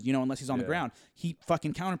block punches, unless he's on the ground. He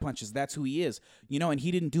fucking counter punches. That's who he is, and he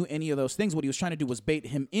didn't do any of those things. What he was trying to do was bait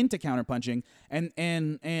him into counter punching, and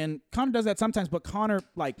Conor does that sometimes, but Conor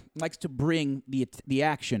likes to bring the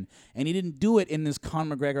action, and he didn't do it in this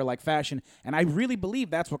Conor McGregor like fashion, and I really believe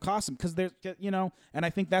that's what cost him, because there's and I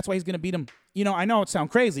think that's why he's going to beat him. I know it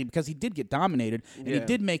sounds crazy because he did get dominated, and he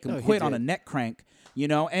did make him quit on a neck crank.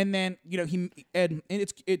 And then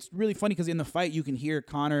it's really funny because in the fight you can hear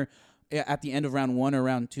Conor at the end of round 1 or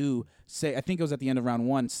round 2 say, I think it was at the end of round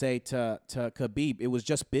 1, say to Khabib, it was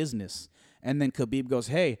just business. And then Khabib goes,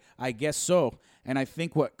 hey, I guess so. And I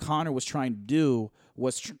think what Conor was trying to do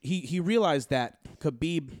was he realized that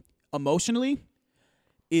Khabib emotionally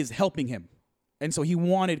is helping him. And so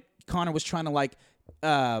Conor was trying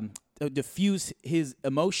to diffuse his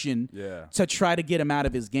emotion to try to get him out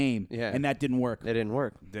of his game. Yeah. And that didn't work. It didn't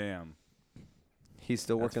work. Damn. He's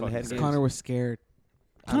still working the head games. Conor was scared.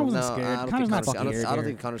 Conor wasn't scared. Connor's not scared. I don't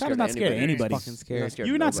think Conor's not scared of anybody. Fucking scared.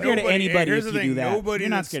 You're not scared of anybody if you do that. Nobody You're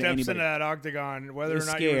not that scared of steps anybody. into that octagon, whether or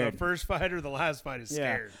not you're in the first fight or the last fight, is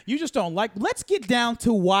scared. You just don't like. Let's get down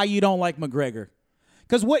to why you don't like McGregor.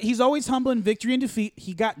 Because he's always humble in victory and defeat.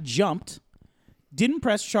 He got jumped, didn't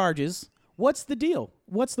press charges. What's the deal?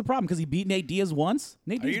 What's the problem? Because he beat Nate Diaz once?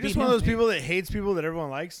 Nate Are Diaz you beat just one him. of those people that hates people that everyone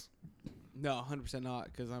likes? No, 100% not.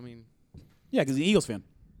 Because Yeah, because he's an Eagles fan.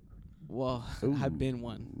 well, I've been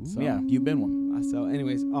one. So. Yeah, you've been one. So,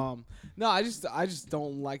 anyways, no, I just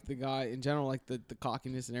don't like the guy in general, like the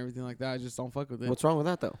cockiness and everything like that. I just don't fuck with it. What's wrong with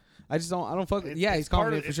that though? I don't fuck with it. Yeah, it's he's part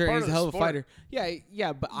confident of- for it's sure. part He's of a the hell of a sport. fighter.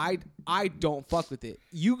 Yeah, but I don't fuck with it.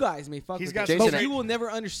 You guys may fuck He's with got it. Jason, But you will never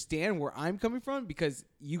understand where I'm coming from because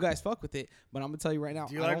you guys fuck with it. But I'm gonna tell you right now.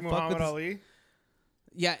 Do you I like don't fuck with Muhammad this- Ali?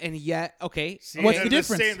 Yeah, and yet, okay. See, What's they're the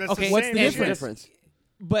difference? same- that's Okay, the what's same the issue. difference?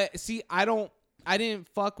 But see, I didn't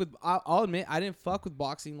fuck with. I'll admit, I didn't fuck with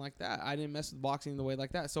boxing like that. I didn't mess with boxing the way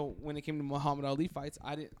like that. So when it came to Muhammad Ali fights,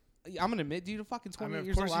 I didn't. I'm gonna admit, dude, I'm fucking 28 of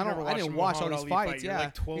years course old. you've never I watched didn't a watch all Muhammad these Ali fights. fight. You're Yeah,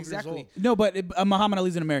 like 12 years exactly. old. No, but Muhammad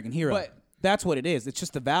Ali's an American hero. But- that's what it is. It's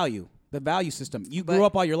just the value system. You But- grew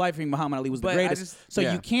up all your life thinking Muhammad Ali was the but I greatest. just- So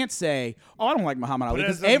Yeah. you can't say, "Oh, I don't like Muhammad Ali," But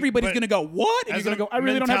because as a- everybody's but going to go, "What?" And you're As going to go, "I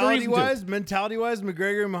really don't have a reason to." Mentality-wise,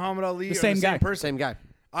 McGregor and Muhammad Ali The are same the same guy. person. Same guy.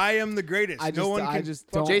 I am the greatest. I no one can.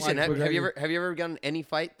 don't Jason, like have you McGregor. ever gotten any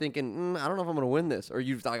fight thinking I don't know if I'm gonna win this, or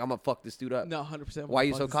you like I'm gonna fuck this dude up? No, 100%. Why are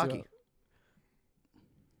you so cocky?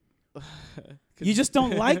 You just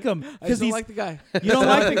don't like him I because just don't he's like the guy. you don't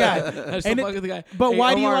like the guy. I just And don't fuck with the guy. But Hey,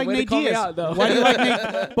 why do you Omar, like way to Nate call me Diaz? out, though. Why do you like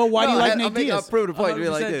Nate? But why do you like Nate Diaz? I'll prove the point. Be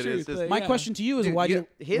like, 100% dude, it's truth, just, but My yeah. question to you is dude, why do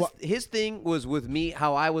you? his thing was with me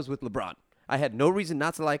how I was with LeBron. I had no reason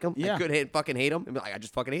not to like him. Yeah. I could fucking hate him and be like, I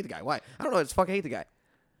just fucking hate the guy. Why? I don't know. I just fucking hate the guy.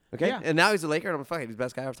 Okay. Yeah. And now he's a Laker, and I'm fucking he's the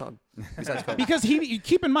best guy I've time. Besides Kobe. Because he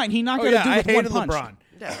keep in mind he knocked Oh out yeah, a dude I with one hated punch. LeBron.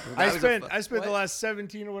 Yeah, I that was a spent the last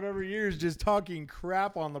 17 or whatever years just talking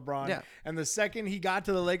crap on LeBron. Yeah. And the second he got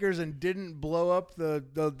to the Lakers and didn't blow up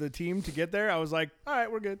the team to get there, I was like, all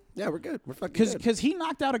right, we're good. Yeah, we're good. We're fucking good. Because he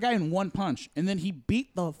knocked out a guy in one punch, and then he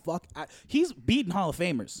beat the fuck out. He's beaten Hall of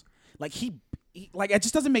Famers. Like Like it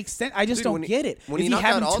just doesn't make sense. I just Dude, don't get it. when Is he he knocked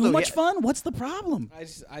having out too Aldo, much he- fun? What's the problem? I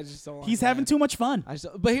just don't. Like He's that. having too much fun.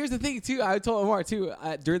 But here's the thing too. I told Omar too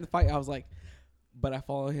during the fight. I was like, but I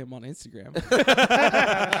follow him on Instagram.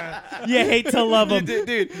 You hate to love him. Dude,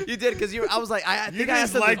 you did because I was like, I think I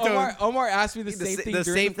asked him liked him. Omar asked me the same thing. the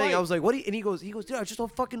during same the thing. fight. I was like, what? And he goes, dude, I just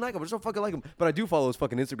don't fucking like him. I just don't fucking like him. But I do follow his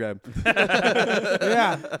fucking Instagram.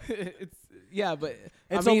 Yeah, but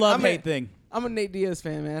it's I mean, a love-hate thing. I'm a Nate Diaz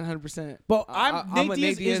fan, man, 100%. But I'm Nate a Diaz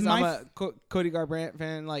Nate Diaz. is I'm my a Cody Garbrandt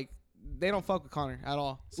fan. Like, they don't fuck with Conor at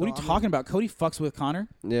all. So What are you talking about? Cody fucks with Conor?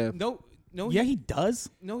 Yeah. No, Yeah, he does.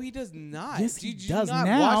 No, he does not. Yes, he Did you does not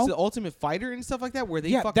now. watch the Ultimate Fighter and stuff like that, where they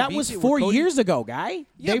Yeah, fucking that beat was you with 4 Cody? years ago, guy.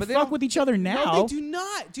 Yeah, they but fuck with each other now. No, they do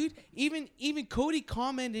not, dude. Even Cody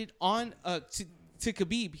commented on to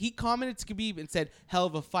Khabib. He commented to Khabib and said, "Hell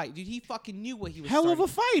of a fight, dude." He fucking knew what he was. Hell of a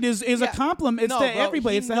fight is a compliment. It's No, to bro,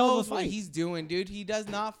 everybody. he It's a hell of a knows what fight. he's doing, dude. He does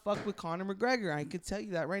not fuck with Conor McGregor. I could tell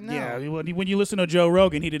you that right now. Yeah, when you listen to Joe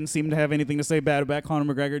Rogan, he didn't seem to have anything to say bad about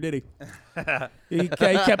Conor McGregor, did he? he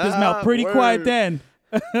kept his mouth pretty quiet then.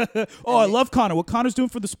 Oh, I love Conor. What Conor's doing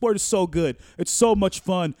for the sport is so good. It's so much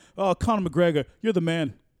fun. Oh, Conor McGregor, you're the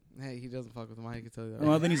man. Hey, he doesn't fuck with him. I can tell you that.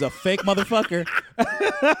 Well, then he's a fake motherfucker.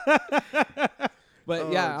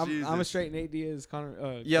 But yeah, I'm a Jesus. straight Nate Diaz.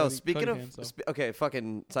 Connor. Yo, Cody, speaking Cody of, fan, so. okay,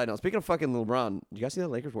 fucking side note. Speaking of fucking LeBron, did you guys see the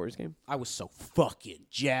Lakers Warriors game? I was so fucking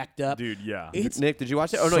jacked up. Dude, yeah. It's Nick, did you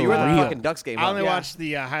watch it? Oh no, so you were at the real. fucking Ducks game. I huh? only Yeah. watched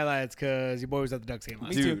the highlights because your boy was at the Ducks game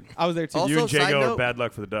last Me night. too. I was there too. Also, You and side Jago note- are bad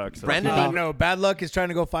luck for the Ducks. So Brandon that's- No, bad luck is trying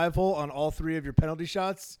to go 5-hole on all 3 of your penalty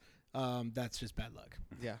shots. That's just bad luck.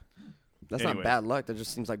 Yeah. That's Anyways. not bad luck. That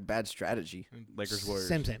just seems like bad strategy. Lakers Warriors.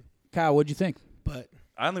 Same. Kyle, what'd you think? But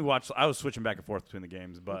I only watched. I was switching back and forth between the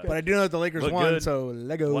games, but I do know that the Lakers Look won, good. so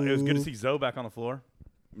Lego. well, it was good to see Zoe back on the floor.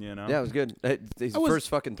 You know. Yeah, it was good. His first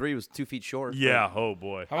fucking three was 2 feet short. Yeah. Oh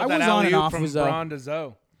boy. How I about that was on and alley-oop off from with Zoe. Braun to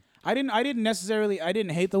Zoe? I didn't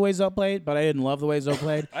hate the way Zoe played, but I didn't love the way Zoe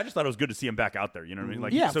played. I just thought it was good to see him back out there. You know what I mean?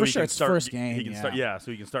 Like, Yeah, so for he sure. can It's start, first game, He can yeah. start. Yeah,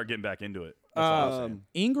 so he can start getting back into it. That's all I was saying.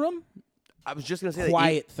 Ingram, I was just gonna say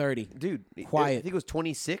quiet 30. that. Dude, Quiet. I think it was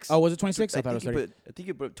 26. Oh, was it 26? I thought it was 30. I think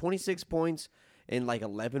he put 26 points and like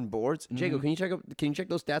 11 boards. Jago, can you check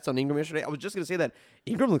those stats on Ingram yesterday? I was just gonna say that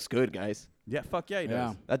Ingram looks good, guys. Yeah. Fuck yeah, he Yeah.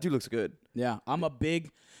 does. That dude looks good. Yeah, I'm a big.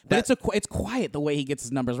 But it's quiet the way he gets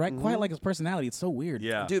his numbers, right? Quiet like his personality. It's so weird.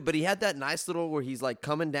 Yeah. Dude, but he had that nice little where he's like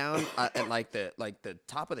coming down at like the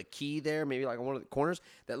top of the key there, maybe like on one of the corners.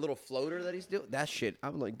 That little floater that he's doing, that shit.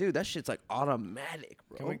 I'm like, dude, that shit's like automatic,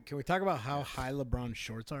 bro. Can we talk about how high LeBron's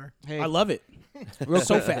shorts are? Hey, I love it. It's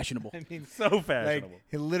so fashionable. I mean, So like fashionable.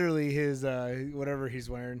 he literally his whatever he's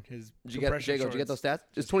wearing his. Did you get compression Jago? Did you get those shorts stats?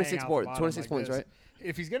 It's just hang 26 out the boards, bottom 26 like points, this. right?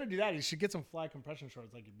 If he's gonna do that, he should get some fly compression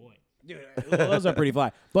shorts like your boy. Those are pretty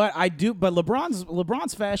fly. But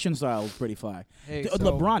LeBron's fashion style is pretty fly. Hey, D- so-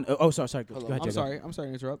 LeBron. Oh, sorry. Go ahead, I'm Jago. sorry. I'm sorry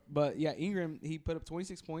to interrupt. But yeah, Ingram, he put up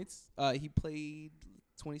 26 points. He played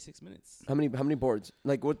 26 minutes. How many boards?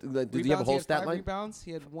 Like what? Did he have a Rebounds, whole had stat 5 line? rebounds.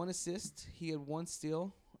 He had 1 assist. He had 1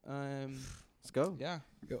 steal. Let's go. Yeah.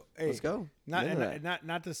 Hey, Let's go. Not Look at that.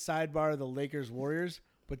 not to sidebar the Lakers Warriors,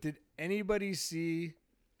 but did anybody see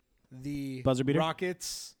the Buzzer beater?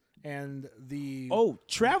 Rockets and the Oh,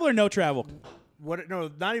 travel or no travel? what? No,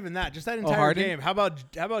 not even that. Just that entire Harden? game. How about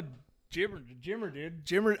Jimmer, dude?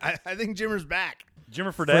 Jimmer, I think Jimmer's back.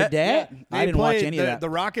 Jimmer For Fredette. that? I didn't watch any of that. The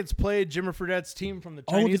Rockets played Jimmer Fredette's team from the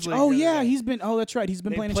Oh, Chinese league. oh the other yeah, day. he's been. Oh, that's right. He's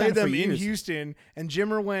been They playing in played China for them in years. Houston, and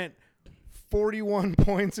Jimmer went 41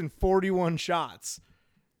 points and 41 shots.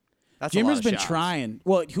 That's a lot Jimmer's of been shots. trying.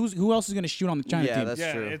 Well, who else is going to shoot on the China Yeah, team? that's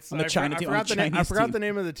Yeah, true. it's On the I China for- team, I on forgot the the name. I Chinese forgot team. the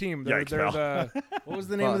name of the team. They're, Yikes, they're pal. the what was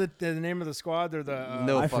the name of the name of the squad? They're the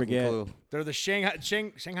No I fucking forget. clue. They're the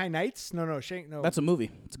Shanghai Knights. No. That's a movie.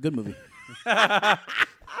 It's a good movie.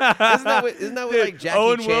 Isn't that what like Jackie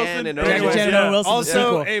Owen Chan Wilson- and Jackie Owen Chan and Wilson? Owen Wilson. Also,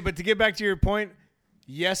 sequel. hey, but to get back to your point,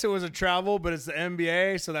 yes, it was a travel, but it's the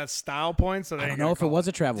NBA, so that's style points. So I don't know if it was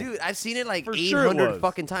a travel. Dude, I've seen it like For sure it 800 was.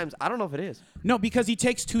 fucking times. I don't know if it is. No, because he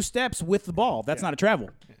takes 2 steps with the ball. That's not a travel.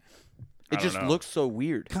 It don't just know. looks so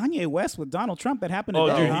weird. Kanye West with Donald Trump. That happened Oh,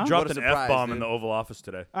 today, dude, huh? he dropped What an a surprise, F-bomb in dude. the Oval Office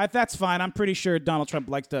today. That's fine. I'm pretty sure Donald Trump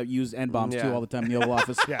likes to use N-bombs Yeah. too all the time in the Oval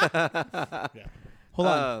Office. Hold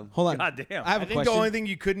on. Hold on. God damn. I have I a think the question. only thing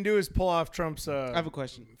you couldn't do is pull off Trump's I have a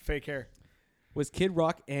question. fake hair. Was Kid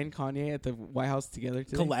Rock and Kanye at the White House together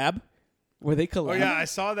today? Collab. Were they collab? Oh yeah, I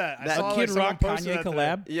saw that. I That saw Kid someone Rock posted Kanye that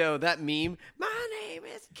collab. Yo, that meme. My name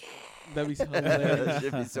is Kid. That'd be so hilarious. That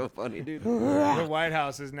should be so funny, dude. The White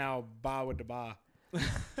House is now ba with the ba.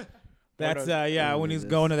 That's when he's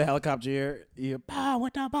going to the helicopter here. You pow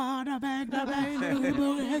with the ball, the bang, the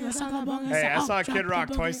bang, Hey, I saw Kid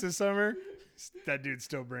Rock twice this summer. That dude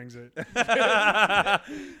still brings it.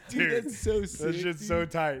 Dude, that's so sick. That shit's so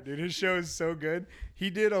tight, dude. His show is so good. He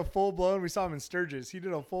did a full blown. We saw him in Sturgis. He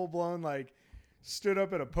did a full blown like stood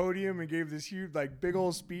up at a podium and gave this huge like big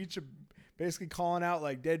old speech, basically calling out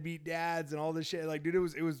like deadbeat dads and all this shit. Like, dude, it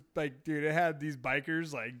was like, dude, it had these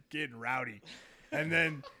bikers like getting rowdy. And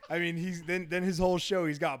then, I mean, he's then his whole show,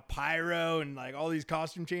 he's got pyro and like all these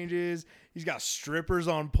costume changes. He's got strippers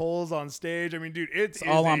on poles on stage. I mean, dude, it's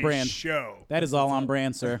all on brand. Show. That is all on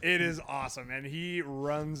brand, sir. It is awesome, and he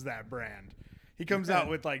runs that brand. He comes out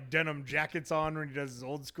with like denim jackets on when he does his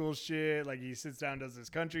old school shit. Like he sits down, does his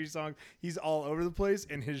country songs. He's all over the place.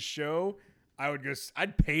 In his show,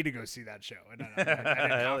 I'd pay to go see that show. I didn't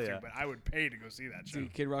have to, but I would pay to go see that show.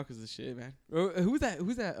 Dude, Kid Rock is the shit, man. Who's that?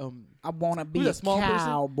 I want to be who's a that small person?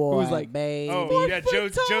 cowboy, Who was like, baby. Oh, yeah, Joe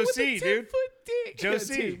C, dude. Joe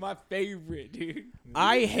C. Dude, my favorite, dude.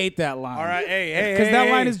 I hate that line. All right, hey. Because that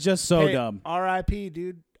line is just so dumb. R.I.P.,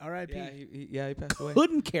 dude. R.I.P. Yeah, he passed away.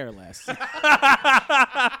 Couldn't care less.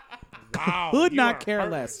 Wow. Could you not are care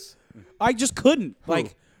heartless. less. I just couldn't.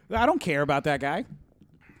 Like, I don't care about that guy.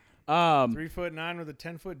 3'9" with a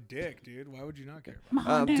 10-foot dick, dude. Why would you not care?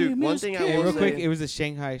 Dude, one thing I Hey, will real say, quick, it was the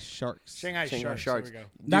Shanghai Sharks. Shanghai Sharks. Sharks. There we go.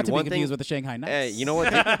 Not to be one confused thing- with the Shanghai Knights. Hey, you know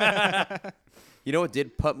what? You know what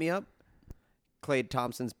did put me up? Klay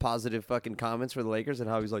Thompson's positive fucking comments for the Lakers and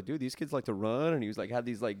how he's like, dude, these kids like to run, and he was like, had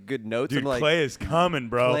these like good notes. Dude, I'm like, Clay is coming,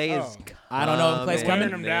 bro. Clay is. I don't know if Clay's Wearing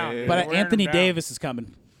coming, him down. but Wearing Anthony him down. Davis is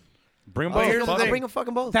coming. Bring him Oh, here's the I'll thing. bring them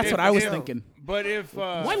fucking both. That's what I was If- thinking. But if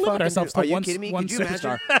Why limit ourselves Are to you one, kidding me? one Could you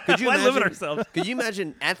superstar? imagine? Could you Why imagine? limit ourselves? Could you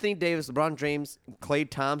imagine Anthony Davis, LeBron James, Klay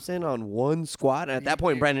Thompson on one squad? And at that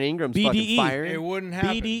point, Brandon Ingram's fucking BDE. firing. it wouldn't happen,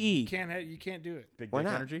 BDE. You can't do it. Big Why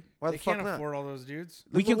dick not? energy. Why They the fuck can't not? afford all those dudes.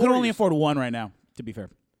 We The could only Warriors. afford one right now, to be fair.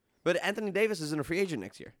 But Anthony Davis isn't a free agent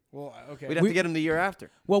next year. Well, okay. We'd have to get him the year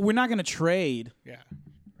after. Well, we're not going to trade yeah.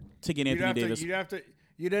 to get You'd Anthony have Davis. to.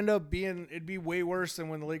 You'd end up being. It'd be way worse than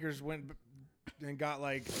when the Lakers went and got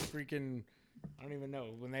like freaking. I don't even know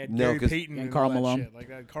when they had No, Gary 'cause- Payton and and Karl all that Malone. shit, like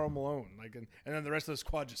that Karl Malone, like and then the rest of the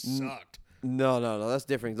squad just sucked. No, that's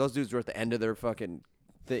different. Those dudes were at the end of their fucking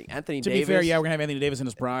thing. Anthony to Davis. be fair, yeah, we're going to have Anthony Davis in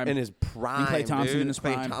his prime. in his prime. Klay Thompson dude. in his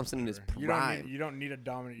Klay prime. Thompson in his You prime. don't need a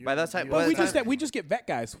dominant. By that time- you by don't- that we just get vet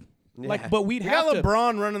guys. Yeah. Like, but we'd we have got to.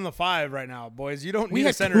 LeBron running the 5 right now, boys. You don't We need a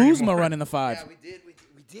had center Kuzma anymore. running the 5. Yeah, we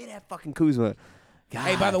did have fucking Kuzma.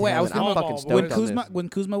 Hey, by the way, damn I was it, I'm thinking- fucking when stoked on this. When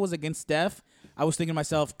Kuzma was against Steph, I was thinking to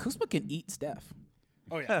myself, Kuzma can eat Steph.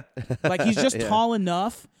 Oh yeah. Like he's just Yeah. tall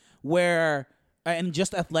enough where and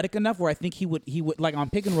just athletic enough where I think he would like on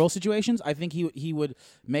pick and roll situations. I think he would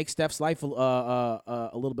make Steph's life a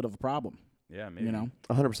little bit of a problem. Yeah, maybe. You know,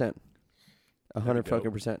 100%. 100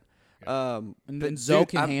 fucking percent. and but then Zoe dude,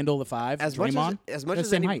 can I'm- handle the 5. As much Draymond, as much they're as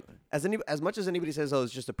same any, height. as much as anybody says, oh,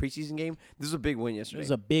 it's just a preseason game. This was a big win It yesterday.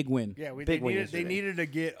 was a big win. Yeah, they Big win needed, they yesterday. needed to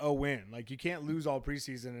get a win. Like you can't lose all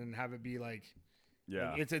preseason and have it be like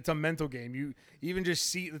Yeah. it's a mental game. You even just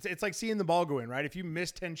see it's like seeing the ball go in, right? If you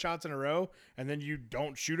miss 10 shots in a row and then you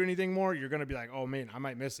don't shoot anything more, you're gonna be like, oh man, I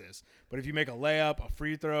might miss this. But if you make a layup, a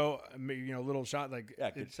free throw, a little shot, like Yeah,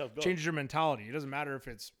 good it self-built. changes your mentality. It doesn't matter if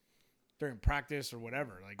it's during practice or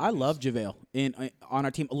whatever. Like I love JaVale on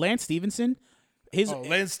our team. Lance Stevenson,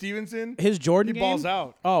 Lance Stevenson. his Jordan He balls game-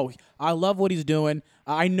 out. Oh, I love what he's doing.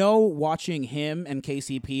 I know watching him and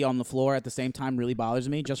KCP on the floor at the same time really bothers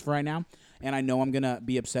me just for right now, and I know I'm gonna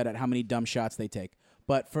be upset at how many dumb shots they take.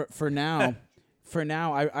 But for now,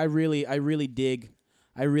 I really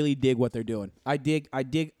dig what they're doing. I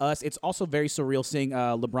dig us. It's also very surreal seeing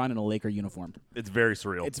LeBron in a Laker uniform. It's very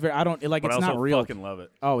surreal. It's very I don't like but it's I also not real. fucking love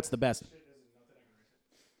it. Oh, it's the best.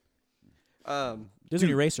 There's an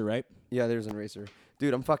eraser, right? Yeah, there's an eraser.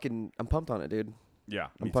 Dude, I'm pumped on it, dude. Yeah,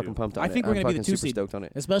 I'm me fucking too. pumped on I it. think we're I'm gonna be the fucking 2 super seed, stoked on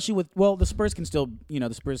it. especially with the Spurs can still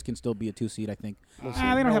be a 2 seed. I think. they don't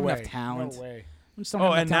have enough talent. No way. We just don't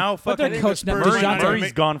Oh, have and enough now talent. But fucking their coach Spurs Murray's might not Murray's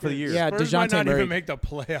make- gone for the year. Yeah, Spurs might DeJounte not Murray. even make the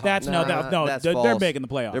playoffs. That's Nah, that's they're false. making the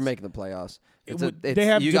playoffs. They're making the playoffs. They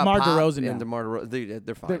have you got DeMar Pop DeRozan and now. DeMar DeRozan. Dude,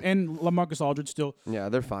 they're fine. And LaMarcus Aldridge still. Yeah,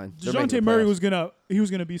 they're fine. They're making DeJounte the Murray playoffs.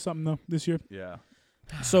 was gonna be something though this year. Yeah.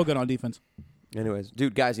 So good on defense. Anyways,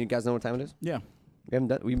 dude, guys, you guys know what time it is? Yeah,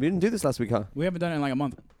 We didn't do this last week, huh? we haven't done it in like a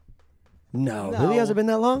month. No, No. really hasn't been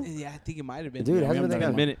that long. Yeah, I think it might have been. Dude, it we hasn't been haven't that done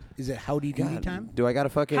long. minute. Is it howdy doody time? Do I gotta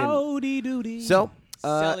fucking? Howdy doody. So,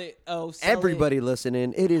 Sell it. Oh, sell everybody it.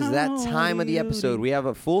 listening, it is that time of the Howdy episode. doody. We have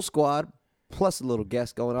a full squad plus a little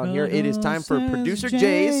guest going on here. It is time for producer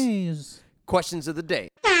Jay's questions of the day.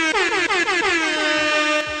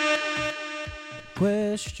 Questions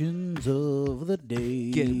questions of the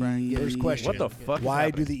day. Get it, Brian, get it. First question. What the fuck? is Why do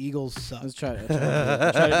happening? the Eagles suck? Let's try to do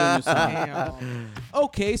this song. Damn.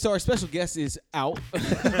 Okay, so our special guest is out.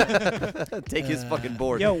 Take his fucking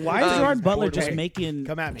board. Yo, why is Gerard Butler bored just away. making?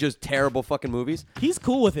 Come at me. Just terrible fucking movies. He's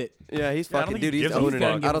cool with it. Yeah, he's Yeah, I don't fucking think dude. he He's gives a owning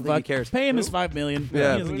fuck. it. I don't think he cares. Pay him his $5 million.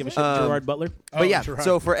 Yeah. He doesn't give a shit. Um, Gerard Butler. But yeah, Gerard.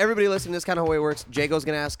 so for everybody listening, this kind of how it works. Jago's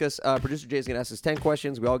gonna ask us. Producer Jay's gonna ask us 10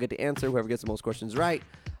 questions. We all get to answer. Whoever gets the most questions right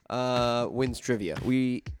wins trivia.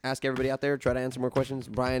 We ask everybody out there try to answer more questions.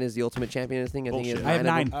 Brian is the ultimate champion of this thing. I think he has Bullshit. I have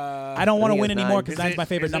 9 of 9. them. I don't want I to think win he has anymore 9. because 9's my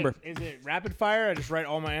favorite number. Is it rapid fire? I just write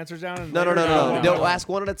all my answers down. And No. later- They'll ask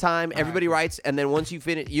one at a time. Everybody writes, and then once you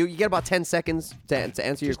finish, you get about 10 seconds to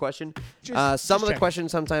answer your question. Some of the check.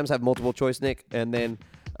 questions sometimes have multiple choice, Nick, and then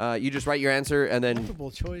you just write your answer, and then Multiple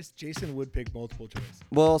choice. Jason would pick multiple choice.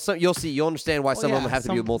 well, so you'll see. You'll understand why some of them have to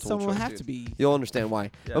be multiple Some choice. will have dude. to be. You'll understand why,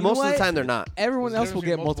 but You most know of the what? time they're not. Everyone There's else will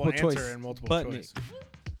get between multiple multiple choice. answer and multiple but choice.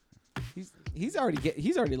 Nick. He's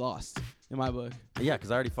already lost in my book. Yeah, because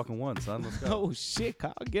I already fucking won, son. Let's go. Oh shit,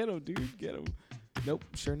 Kyle, get him, dude, get him. Nope,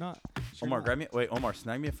 sure not. Sure Omar, not. grab me. Wait, Omar,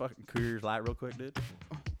 snag me a fucking Coors Light real quick, dude.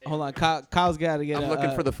 Hold on, Kyle's got to get. I'm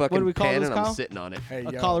looking for the what do fucking we call pen, this, and I'm Kyle? sitting on it. Hey,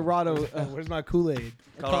 A yo, Colorado, Where's my Kool-Aid?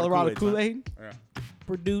 Colorado Kool-Aid, son. Kool-Aid.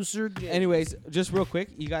 Producer Jay. Anyways, just real quick,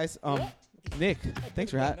 you guys. Nick,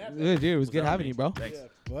 thanks for having. Dude, it was good having you, bro. Thanks.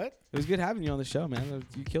 What? It was good having you on the show, man.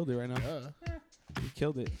 You killed it right now. You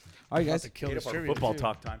killed it. All right, guys. Kill Hit this up our trivia, football too.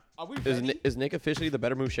 talk time. Are we Is Nick officially the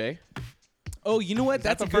better Mouche? Oh, you know what?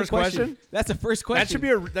 that That's a the good first question? That's the first question. That should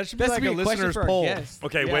be like That's a question listener's for our poll. guest.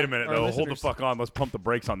 Okay, Yeah, wait a minute, our though. Hold the listeners. fuck on. Let's pump the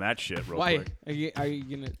brakes on that shit real Why? quick. Are you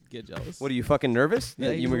gonna get jealous? What are you fucking nervous? Yeah,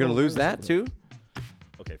 that he's you a were gonna little lose that nervous. too?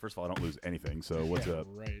 Okay, first of all, I don't lose anything, so what's up?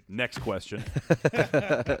 Right. Next question.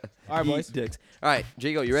 All right, boys. Eat dicks. All right,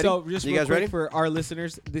 Jago, you ready? So just you real guys quick ready? for our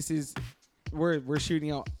listeners, this is we're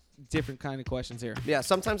shooting out different kind of questions here. Yeah,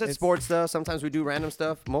 sometimes it's sports stuff. Sometimes we do random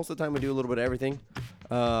stuff. Most of the time we do a little bit of everything.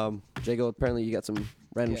 Jago, apparently you got some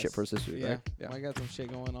random shit for us this week, Yeah. right? I got some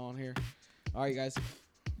shit going on here. All right, guys.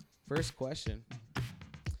 First question.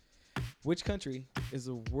 Which country is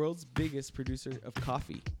the world's biggest producer of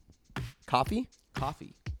coffee? Coffee?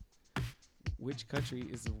 Coffee. Which country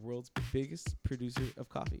is the world's biggest producer of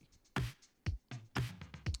coffee?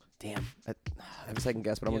 Damn. I have a second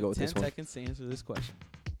guess, but I'm You gonna go have with this 10 one. seconds to answer this question.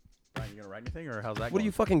 Brian, you gonna write anything, or how's that What are going?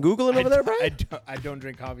 you fucking Googling over there, Brian? I don't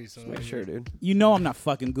drink coffee, so Make sure, dude. You know I'm not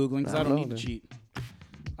fucking Googling because I I don't don't need know, to cheat.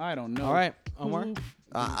 I don't know. All right, Omar.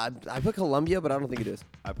 I put Colombia, but I don't think it is.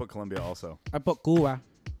 I put Colombia also. I put Cuba.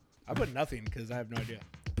 I put nothing because I have no idea.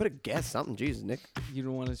 Put a guess, something. Jesus, Nick. You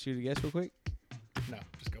don't want to shoot a guess real quick? No,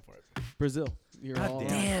 just go for it. Brazil. You're all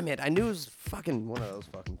Damn it. I knew it was fucking one of those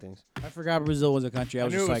fucking things. I forgot Brazil was a country. I I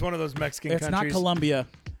was knew it just was like, one of those Mexican it's not countries. Colombia.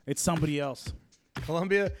 It's somebody else.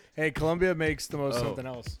 Colombia. Hey, Colombia makes the most Oh. something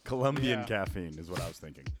else. Colombian Yeah. caffeine is what I was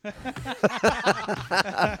thinking.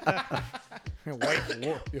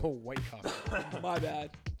 The whole white coffee. My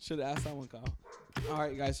bad. Should have asked that one, Kyle. All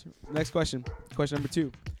right, guys. Next question. Question number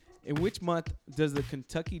 2. In which month does the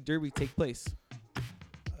Kentucky Derby take place?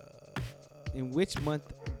 In which month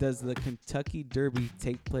does the Kentucky Derby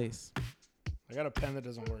take place? I got a pen that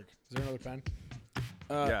doesn't work. Is there another pen?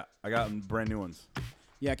 Yeah, I got brand new ones.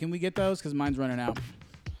 Yeah, can we get those? Because mine's running out.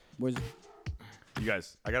 Where's You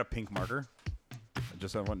guys, I got a pink marker.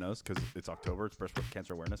 Just so everyone knows, because it's October. It's Breast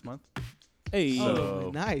Cancer Awareness Month. Hey, So-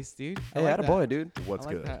 Oh, nice, dude. I Hey, like atta that. boy, dude. What's I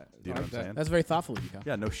like good? that. Do you I know like what I'm saying? that's very thoughtful of you, Kyle.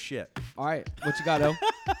 Yeah, no shit. All right, what you got, O?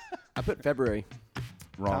 I put February.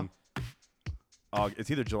 Wrong.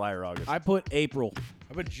 It's either July or August. I put April.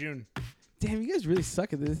 I put June. Damn, you guys really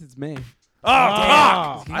suck at this. It's May.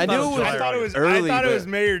 I knew it was I thought it was. early, I thought it but- was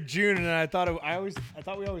May or June, and I thought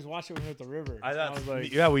we always watched it when we were at the river. I And was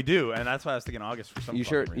like, yeah, we do, and that's why I was thinking August for some. You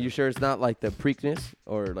sure? fucking You reason. sure it's not like the Preakness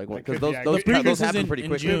or like what? It Because could those be, I those, could- those Preakness is happen in- pretty in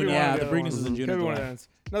quick. June. Could be Yeah, one of the other Preakness ones. is in June Could or be one of July. the ones.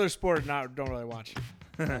 Another sport. Don't really watch.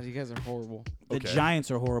 God, you guys are horrible. The Okay. Giants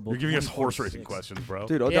are horrible. You're giving us 24-6. horse racing questions, bro.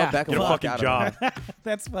 Dude, Odell Yeah. Beckham. Get a walked fucking out of job.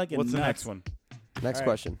 That's fucking What's the nuts. next one? it. Next All right.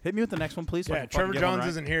 question. Hit me with the next one, please. so I Yeah, can fucking Trevor get one Jones right.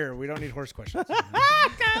 isn't here. We don't need horse questions.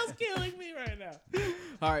 Kyle's killing me right now.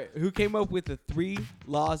 All right, who came up with the 3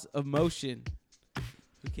 laws of motion?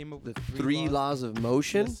 Who came up with the Three laws of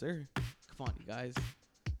motion. Yes, sir. Come on, you guys.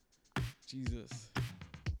 Jesus.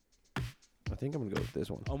 I think I'm gonna go with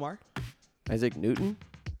this one. Omar? Isaac Newton.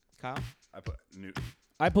 Kyle? I put Newton.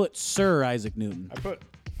 I put Sir Isaac Newton. I put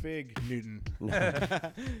Fig Newton.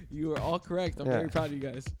 You are all correct. I'm Yeah. very proud of you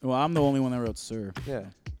guys. Well, I'm the only one that wrote Sir. Yeah.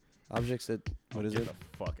 Objects that what is Get it?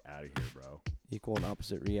 the fuck out of here, bro. Equal and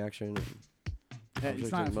opposite reaction. And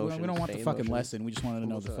It's objects not. in We motion don't want stay the in fucking motion. lesson. We just wanted to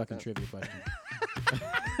know Almost the like fucking that. trivia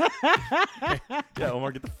question. Yeah,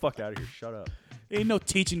 Omar, get the fuck out of here. Shut up. Ain't no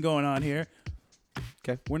teaching going on here.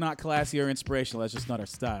 Okay. We're not classy or inspirational. That's just not our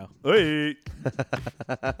style. Hey.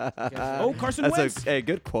 Oh, Carson Wentz. Hey,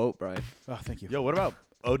 good quote, Brian. Oh, thank you. Yo, what about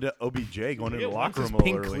OBJ going into the locker room a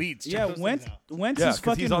pink little early? cleats. Check Yeah, those Wentz. things out. Wentz Yeah, is 'cause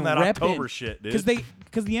fucking he's on that repping. October shit, dude.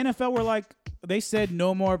 Because the NFL were like, they said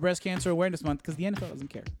no more breast cancer awareness month because the NFL doesn't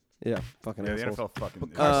care. Yeah, fucking Yeah, the assholes. NFL fucking.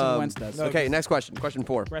 Carson Wentz does. Okay, next question. Question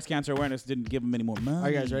 4. Breast cancer awareness didn't give him any more money.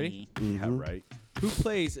 Are you guys ready? Yeah, right. Who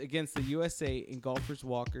plays against the USA in Golfers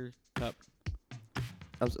Walker Cup?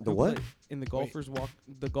 The what? In the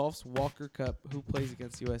Golf's Walker Cup, who plays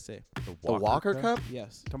against USA? The Walker Cup?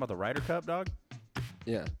 Yes. Talking about the Ryder Cup, dog?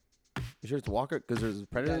 Yeah. You sure it's Walker? Because there's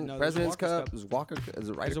President's no, there's a President's Walker's Cup. Cup. There's Walker. Is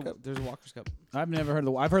it Ryder Cup? There's a Walker's Cup. I've never heard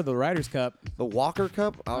I've heard the Riders Cup. The Walker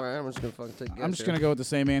Cup. All right, I'm just gonna fucking take. a I'm guess just here. gonna go with the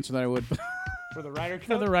same answer that I would For the Ryder Cup?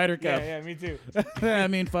 for the Ryder Cup. Yeah, me too. I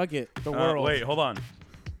mean, fuck it. The world. Wait, hold on.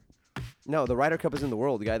 No, the Ryder Cup is in the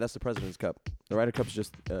world, guy. That's the President's Cup. The Ryder Cup is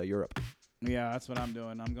just Europe. Yeah, that's what I'm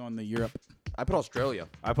doing. I'm going to Europe. I put Australia.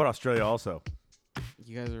 I put Australia also.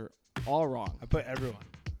 You guys are all wrong. I put everyone.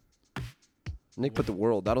 Nick put the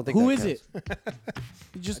world. I don't think. Who that is counts. it?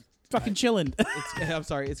 Just fucking chilling. I'm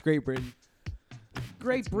sorry. It's Great Britain.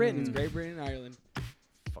 Great It's Britain Great Britain and Ireland.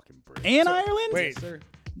 Fucking British. and Ireland. Wait, Yes, sir.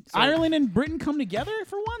 Ireland and Britain come together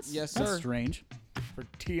for once. Yes, That's sir. strange. for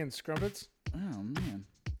tea and scrumpets? Oh man.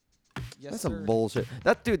 Yes, That's sir. some bullshit.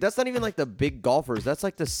 That's not even like the big golfers. That's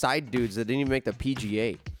like the side dudes that didn't even make the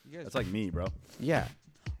PGA. You guys- That's like me, bro. Yeah.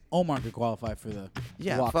 Omar could qualify for the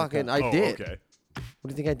Yeah, Walker fucking. Cup. I did. Okay. What do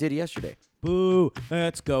you think I did yesterday? Boo!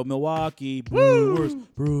 Let's go Milwaukee Brewers.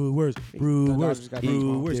 Brewers. Brewers. Dodgers got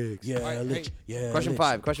Brewers. dicks. All right, hey, Yeah. Question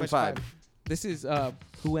 5. Question 5. This is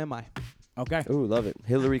Who Am I? Okay. Ooh, love it.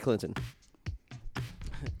 Hillary Clinton.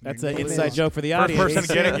 That's an inside joke for the First audience. person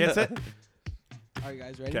to get it gets it. Are you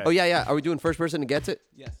guys ready? Okay. Oh yeah. Are we doing first person to gets it?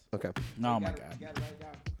 Yes. Okay. Oh You my gotta- god. you gotta write it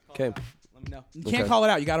down. Call Okay. it out. Let me know. You can't Okay. call it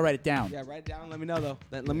out. You got to write it down. Yeah, write it down. Let me know though.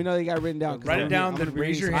 Let me know you got it written down. 'cause Write I'm it gonna down, be- then I'm gonna be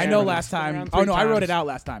raise your reading I hand. know Yeah, last spin time. around Oh 3 no, I wrote times. it out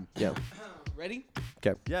last time. Yeah. some- Ready?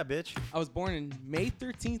 Yeah, bitch. I was born in May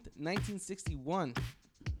 13th, 1961.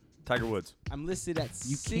 Tiger Woods. I'm listed at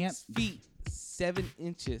You 6 can't- feet 7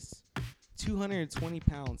 inches, 220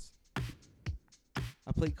 pounds.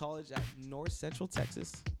 I played college at North Central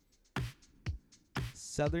Texas,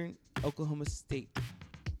 Southern Oklahoma State.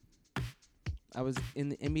 I was in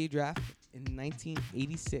the NBA draft in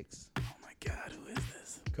 1986. Oh my god, who is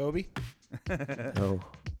this? Kobe? No.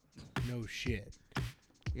 No shit.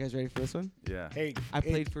 You guys ready for this one? Yeah. Hey, I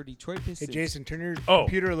played for Detroit Hey, Pistons. Jason, turn your Oh.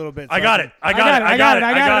 computer a little bit. I so got can- it. I got it.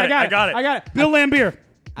 I got it. Bill Lambier.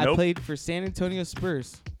 I Nope. played for San Antonio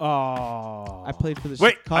Spurs. Oh. I played for the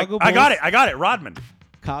Wait, Chicago I got Bulls. it. I got it. Rodman.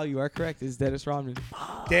 Kyle, you are correct. It's Dennis Rodman.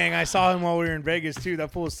 Dang, I saw him while we were in Vegas too.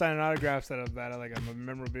 That fool was signing autographs at like a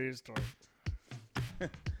memorabilia store.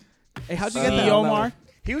 Hey, how'd you get that? See on that Omar. one?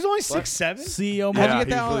 He was only 6'7". CEO How'd Yeah, you get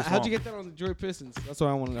he that? was really How'd you small. get that on the Detroit Pistons? That's what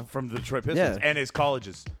I want to know. From the Detroit Pistons Yeah. and his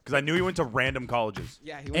colleges. Because I knew he went to random colleges.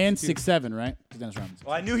 Yeah, he went And to 6'7", right? 'Cause Dennis Rodman's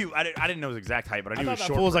Well, I knew I didn't know his exact height, but I I knew he thought was that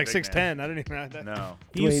short. fool was for a like big 6'10". man. I didn't even know that. No.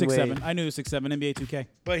 He was Dwayne 6'7". Wade. I knew he was 6'7". NBA 2K.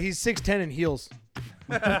 But he's 6'10" in heels.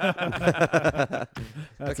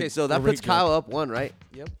 Okay, so that puts Kyle up 1, right?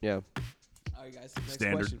 Yep. Yeah. All right, guys. Next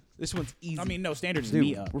Standard. question. This one's easy. I mean, no, standard is Dude,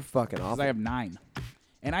 me up. we're fucking 'Cause awful. I have 9.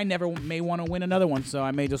 And I never may want to win another one, so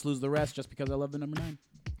I may just lose the rest just because I love the number 9.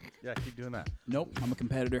 Yeah, keep doing that. Nope, I'm a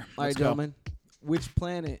competitor. all right, Let's go. gentlemen. Which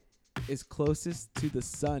planet is closest to the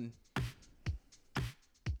sun?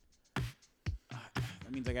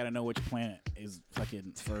 That means I gotta know which planet is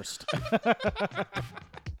fucking first.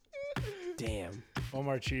 Damn.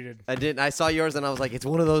 Omar cheated. I didn't. I saw yours and I was like, it's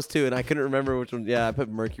one of those two, and I couldn't remember which one. Yeah, I put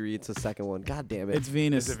Mercury. It's the second one. God damn it. It's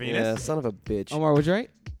Venus. Is it Venus? Yeah, son of a bitch. Omar, was you right?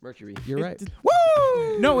 Mercury. You're right.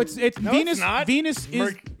 Woo! No, it's No, Venus. it's not. Venus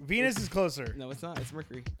is Venus is closer. No, it's not. It's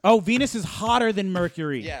Mercury. Venus is hotter than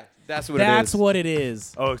Mercury. Yeah, that's what That's it is. what it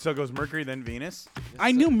is. Oh, so it goes Mercury, then Venus?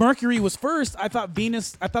 I knew Mercury was first. I thought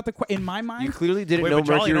Venus. I thought in my You mind. clearly didn't Wait, know but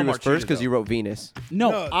Jolly Mercury and Omar was first cheated, because you though. wrote Venus. No,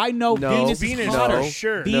 No. I know No. Venus Venus is hotter. for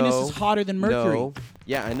sure. Venus No. is hotter than Mercury. No.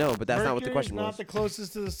 Yeah, I know, but that's not what the Mercury question is not was. the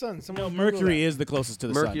closest to the sun. No, Someone Mercury is the closest to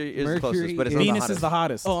the sun. Mercury is the Mercury closest, but it's not Venus the is the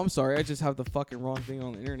hottest. Oh, I'm sorry. I just have the fucking wrong thing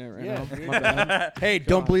on the internet right Yeah, now. dude. My bad. Hey,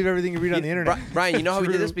 don't believe everything you read on the internet. Brian, you know how we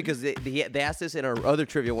did this True. because they asked this in our other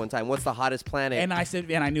trivia one time. What's the hottest planet? and I said,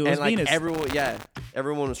 and I knew it was and like Venus.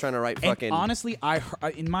 everyone was trying to write And fucking. honestly,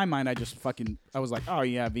 in my mind, I was like, oh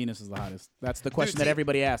yeah, Venus is the hottest. That's the question that see,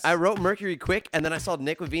 everybody asks. I wrote Mercury quick, and then I saw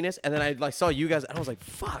Nick with Venus, and then I like saw you guys, and I was like,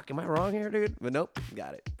 "Fuck, am I wrong here, dude?" But nope,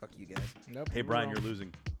 got it. Fuck you guys. Nope, Hey, Brian, you're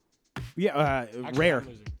losing. yeah, Actually, rare, I'm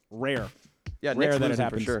losing. rare. Yeah, Rare Nick's that it losing for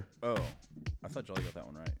happens. sure. Oh. thought Jolly got that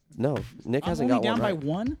one right. No, Nick I'm hasn't only got down one by right.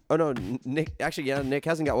 one. Oh no, Nick. Actually, yeah, Nick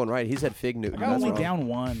hasn't got one right. He said Fig Newton. I'm That's only wrong. down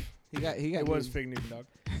one. He got. It was Fig Newton, dog.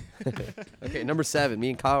 Okay, number 7. Me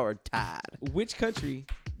and Kyle are tied. Which country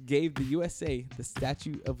gave the USA the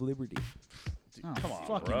Statue of Liberty? Oh, Come on,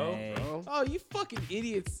 fucking bro. A. Oh, you fucking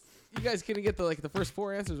idiots! You guys couldn't get the first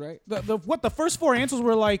 4 answers right. The first 4 answers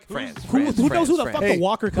were like France, Who knows who the fuck Hey, the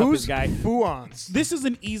Walker Cup who's is, guy? Fuons? This is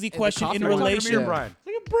an easy question in coffee bar. relation. Here, Brian.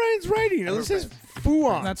 Look at Brian's writing. It says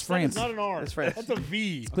Fuons. That's France. It's not an R. That's France. That's a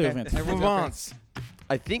V. Clear offense. Fuons.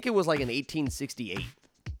 I think it was like in 1868.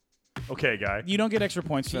 Okay, guy. You don't get extra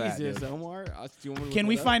points for that. Jesus, dude. Omar. Do you want me to Can look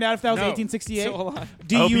we it up? find out if that was No. 1868? So hold on. I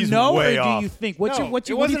Do hope you he's know or way do off. you think? What No, you it what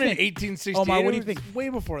do you wasn't in think? 1868. Omar, what do you It was think? Way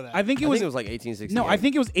before that. I think it I was. think it was like 1868. No, I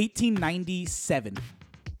think it was 1897.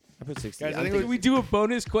 I put 68. Guys, I I'm think thinking- Can we do a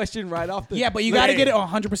bonus question right off the? Yeah, but you got to Hey. get it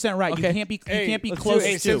 100% right. You Okay. can't be. Hey, you can't be let's do close it.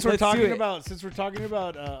 Hey, to. since we're Let's do talking it.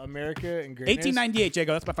 about America and greatness, 1898,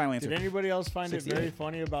 Jago. That's my final did answer. anybody else find it 68. very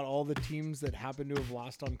funny about all the teams that happen to have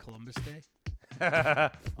lost on Columbus Day? Yeah,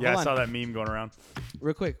 I on. saw that meme going around.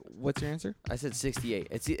 Real quick, what's your answer? I said 68.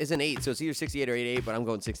 It's an 8, so it's either 68 or 88, but I'm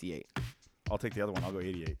going 68. I'll take the other one. I'll go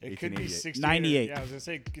 88. It could be 1888. 68. 98. Yeah, I was gonna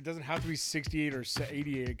say it doesn't have to be 68 or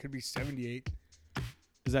 88. It could be 78.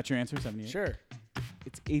 Is that your answer? 78. Sure.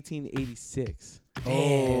 It's 1886.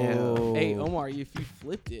 Oh. Hey, Omar, if you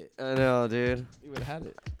flipped it, I know, dude. you would have had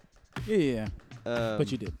it. Yeah.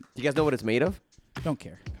 But you did. Do you guys know what it's made of? Don't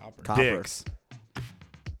care. Copper. Copper. Dicks.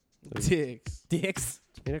 Dicks. Dicks.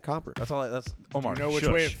 It's made of copper. That's all. That's Omar. You know which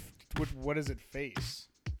shush. way? What does it face?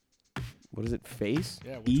 What does it face?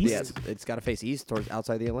 Yeah. Which East? way Yeah, is it? it's got to face east towards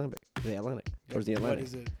outside the Atlantic. Towards the What Atlantic.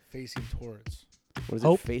 is it facing towards? What is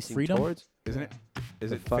Hope, it facing freedom? towards? Isn't it? Is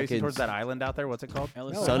The it facing fucking towards that island out there? What's it called?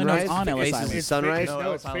 Ellis No, Island. sunrise? It's on Ellis Faces Island. the sunrise? No, No, it's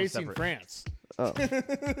Ellis Island's facing separate. France. Oh.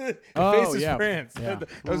 Oh, faces yeah. France. Yeah. That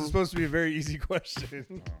was supposed to be a very easy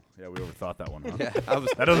question. Yeah, we overthought that one. Huh? Yeah,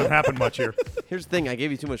 That doesn't happen much here. Here's the thing. I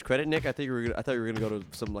gave you too much credit, Nick. I thought you were gonna go to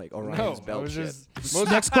some like Orion's No, I belt was shit. just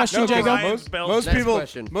Next question, No, Jago. Ryan's belt. Most Next people,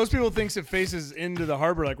 question. most people thinks it faces into the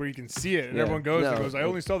harbor, like where you can see it, and Yeah. everyone goes and No. goes. I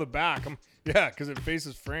only saw the back. Yeah, because it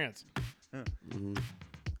faces France.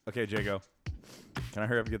 Okay, Jago. Can I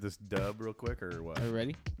hurry up and get this dub real quick, or what? Are you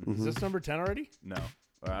ready? Is this number 10 already? No,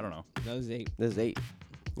 I don't know. That was 8. This is 8.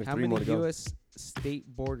 There's How 3 many more to go. U.S. state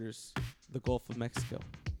borders the Gulf of Mexico?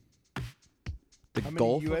 The How many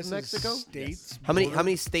Gulf U.S. of Mexico? states? How many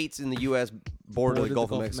border? states in the U.S. border the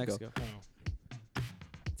Gulf of Mexico? Oh.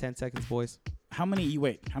 10 seconds, boys. How many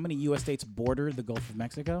U.S. states border the Gulf of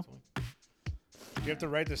Mexico? Do you have to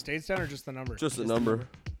write the states down or just the number? Just a number.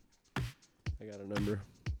 I got a number.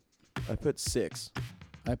 I put 6.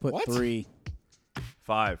 I put What? 3.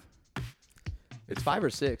 5. It's 5 or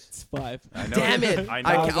 6. It's 5. I know. Damn it! I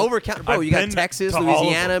I know. overcount. Bro, I've you got been Texas, to all of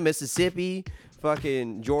Louisiana, them. Mississippi,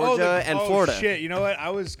 fucking Georgia, and oh, Florida. Shit, you know what? I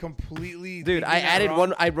was completely. Dude, I thinking that added wrong.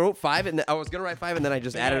 one. I wrote 5, and I was gonna write 5, and then I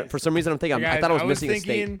just added it. For some reason, I'm thinking. I Guys, thought I was missing a state.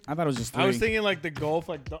 thinking, I thought it was just 3. I was thinking like the Gulf,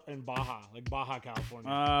 like in Baja,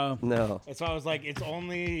 California. No. And so I was like, it's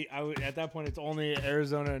only. At that point, it's only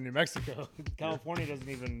Arizona and New Mexico. California doesn't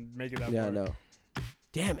even make it that Yeah, far. no.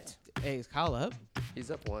 Damn it. Hey, is Kyle up?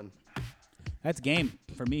 He's up 1. That's game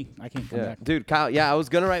for me. I can't come Yeah, back. dude, Kyle. Yeah, I was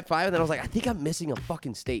gonna write 5, and then I was like, I think I'm missing a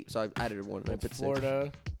fucking state, so I added 1. And I put 6.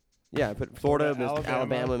 Florida. Yeah, I put Florida, Florida, Alabama,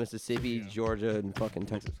 Alabama, Mississippi, Yeah. Georgia, and fucking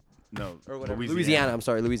Texas. No, Or whatever. Louisiana. Louisiana. I'm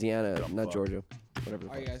sorry, Louisiana, Dumb not fuck. Georgia. Whatever. the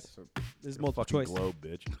All right, fuck. guys. This is You're a multiple fucking choice. globe,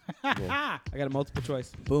 bitch. I got a multiple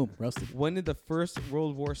choice. Boom, roasted. When did the First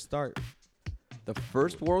World War start? The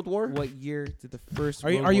First World War, What year did the First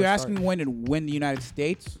Are you World are you War asking start? when the United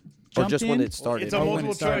States or jumped just when in? it started? It's a when it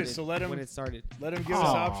multiple started. choice, so let When him it started. give us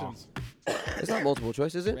Aw. options. It's not multiple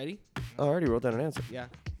choice, is it? Ready? Oh, I already wrote down an answer. Yeah.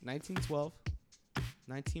 1912,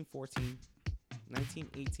 1914,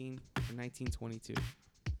 1918, or 1922.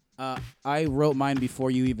 I wrote mine before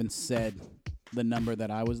you even said the number that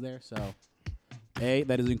I was there. So, A,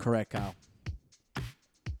 that is incorrect, Kyle.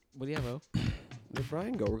 What do you have, O? Let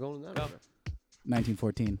Brian go. We're going in that Go. order.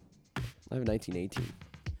 1914. I have 1918.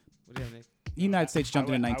 What do you have, Nick? The United States jumped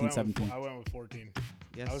in I went 1917. I went with 14.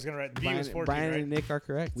 Yes. I was gonna write B Brian, was 14, Brian right? and Nick are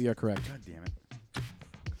correct. We are correct. God damn it.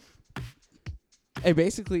 Hey,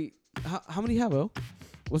 basically, how many have, O?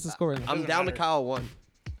 What's the score right now? I'm Doesn't down to matter. Kyle 1.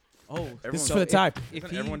 Oh, This is Everyone's- for the tie. if Isn't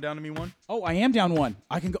he, everyone down to me 1? Oh, I am down 1.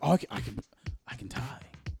 I can go. I can tie.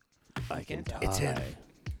 I can tie. It's him.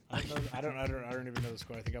 I don't even know the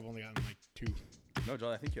score. I think I've only gotten like 2. No,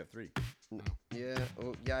 Joel, I think you have 3. Yeah.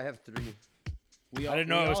 Oh, yeah. I have 3. I didn't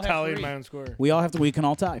know I was tallying my own score. We all have to. We can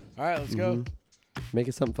all tie. All right, let's go. Make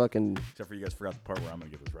it something fucking Except for you guys forgot the part where I'm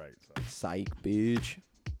gonna get this right. So. psych, bitch.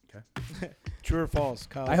 Okay. True or false?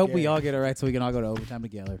 Kyle I hope we gay. all get it right so we can all go to overtime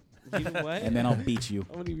together. You know what? And then I'll beat you.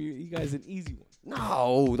 I'm gonna give you guys an easy one.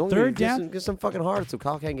 No, don't Third get down. some fucking hard so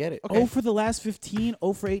Kyle can't get it. Oh, for the last 15,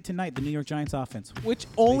 0 for 8 tonight, the New York Giants offense. Which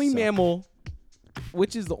is the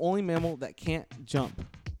only mammal that can't jump?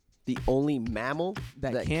 The only mammal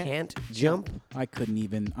that can't jump. I couldn't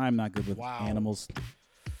even. I'm not good with animals.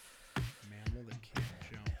 Mammal that can't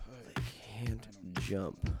jump. Can't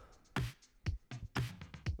jump.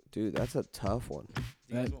 Dude, that's a tough one. Do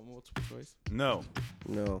you guys want multiple choice? No.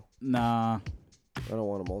 No, Nah. I don't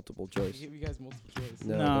want a multiple I'll choice. give you guys multiple choice.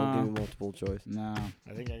 No, No. don't give me multiple choice. Nah.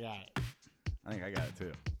 I think I got it. I think I got it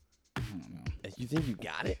too. I don't know. You think you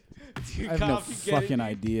got it? Dude, I have no Kyle, if you get it, fucking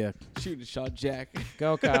idea. Shooting a shot, Jack.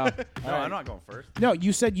 Go, Kyle. No, I'm not going first. No,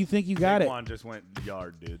 you said you think you got it. One just went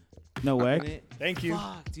yard, dude. No way. Thank you.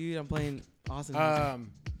 Fuck, dude, I'm playing Austin.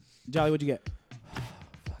 Jolly, what'd you get?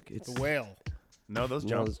 Fuck, it's The whale. No, those no,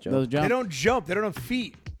 jump. it's Those They jump. don't jump. They don't have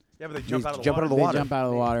feet. Yeah, but they jump out of the jump water. out of the They water. jump out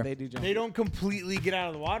of the water. They do jump. They don't completely get out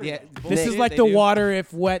of the water. Yeah, though. This They is do, like they the do. water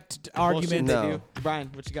if wet argument. No. They do. Brian,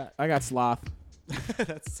 what you got? I got sloth.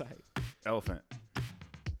 That's tight. Elephant.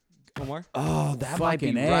 Omar? Oh, that might be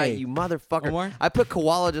Fucking A. right, you motherfucker. Omar? I put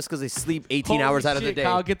koala just because they sleep 18 hours out of the Shit, day.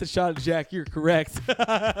 Kyle, get the shot, Jack. You're correct.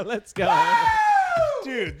 Let's go.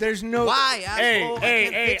 Dude, there's no. Why, Hey, asshole? I hey,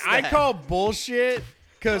 can't hey! fix I that. call bullshit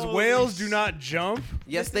because Holy whales do not jump.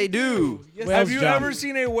 Yes, they do. Yes, Whales Have you jump. ever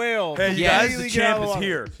seen a whale? Hey, you Yeah. guys, completely the get out champ of the is water?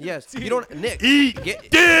 here. Yes, you don't. Nick, Eat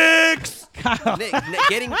get, dicks! Nick,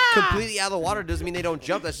 getting completely out of the water doesn't mean they don't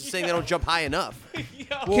jump. That's just saying they don't jump high enough.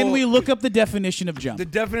 Can we look up the definition of jump? The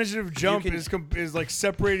definition of jump can- is like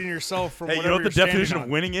separating yourself from Hey, you whatever know what the you're definition standing of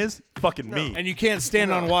on. winning is? Fucking me. And you can't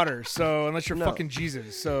stand on water, so unless you're No. fucking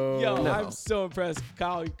Jesus. So Yo, No. I'm so impressed.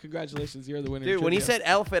 Kyle, congratulations. You're the winner. Dude, when he Trivia. said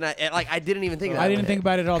elephant, I didn't even think of that. I didn't think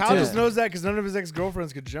about it at all, Kyle too. just knows that because none of his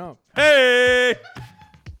ex-girlfriends could jump. Hey!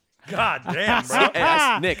 God damn, bro.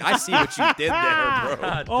 Hey, Nick, I see what you did there, bro.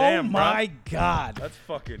 God Oh damn, bro. my God. That's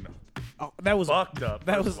fucking Oh, that was fucked up.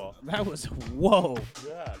 That first was of all. that was whoa.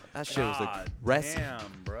 God. That shit was like God rest. damn,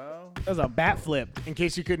 bro. That was a bat flip. In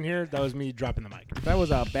case you couldn't hear, that was me dropping the mic. That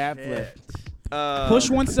was a bat flip. Shit. Push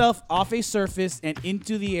oneself off a surface and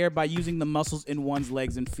into the air by using the muscles in one's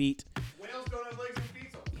legs and feet. Whales don't have legs and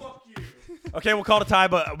feet, so fuck you. Okay, we'll call it a tie,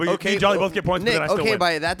 but we me and Jolly both get points, Nick, but then I still okay, win.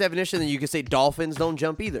 by that definition, then you could say dolphins don't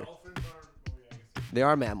jump either. They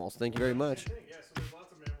are mammals. Thank you very much.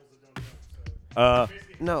 No,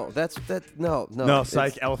 no. No, it's-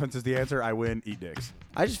 psych. Elephants is the answer. I win. Eat dicks.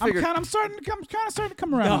 I just I'm figured. kind of starting to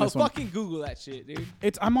come around on No, this one. fucking Google that shit, dude.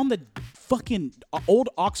 I'm on the fucking old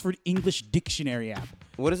Oxford English Dictionary app.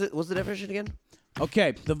 What is it? What's the definition again?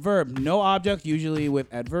 Okay, the verb, no object, usually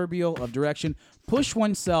with adverbial of direction, push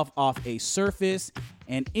oneself off a surface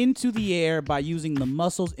and into the air by using the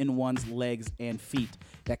muscles in one's legs and feet.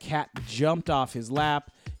 The cat jumped off his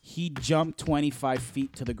lap. He jumped 25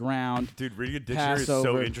 feet to the ground. Dude, reading a dictionary is so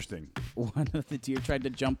Passover. interesting. One of the deer tried to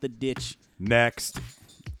jump the ditch. Next.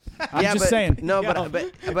 I'm just saying. No, but I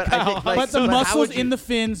think like, But the how muscles would you- in the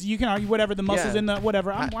fins, you can argue whatever. The muscles Yeah. in the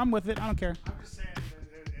whatever. I'm with it. I don't care. I'm just saying,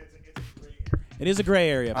 it's a great area. It is a gray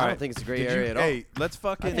area. I don't think it's a gray area at all. Hey, let's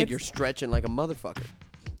fucking. I think you're stretching like a motherfucker.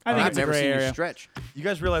 I think I've it's a never gray seen area. you stretch. You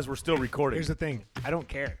guys realize we're still recording. Here's the thing. I don't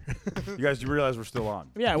care. You guys do realize we're still on.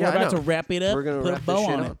 Yeah, we're Yeah, I about know. to wrap it up. We're gonna put wrap a bow this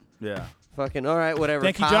shit on on. it. Yeah. Fucking all right, whatever.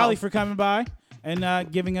 Thank you, Kyle, Jolly, for coming by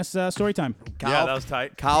and giving us story time. Kyle, Yeah, that was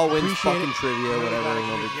tight. Kyle wins Appreciate fucking it. trivia, whatever. You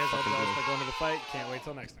Nobody guys all fucking jealous cares. by going to the fight. Can't wait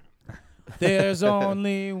till next time. There's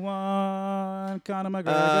only one Conor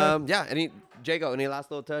McGregor. Yeah. Jago, any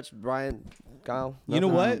last little touch? Brian, Kyle. You know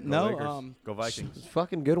Nothing? what? Go No, Lakers. Go Vikings. It's a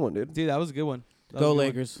fucking good one, dude. dude, that was a good one. That Go was a good one.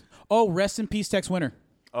 Lakers. Oh, rest in peace, Tex Winter.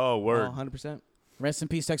 Oh, word. Oh, 100%. Rest in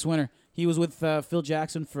peace, Tex Winter. He was with Phil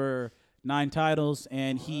Jackson for 9 titles,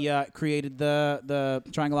 and he created the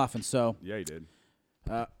triangle offense. So, Yeah, you did.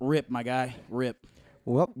 rip, my guy, rip.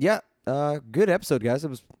 Well, yeah. Good episode, guys. It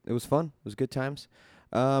was fun. It was good times.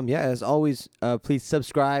 Yeah, as always, please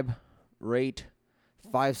subscribe, rate,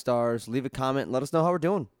 5 stars, leave a comment, let us know how we're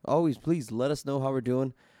doing. Always, please let us know how we're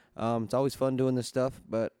doing. It's always fun doing this stuff.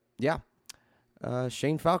 But yeah,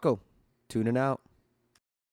 Shane Falco, tuning out.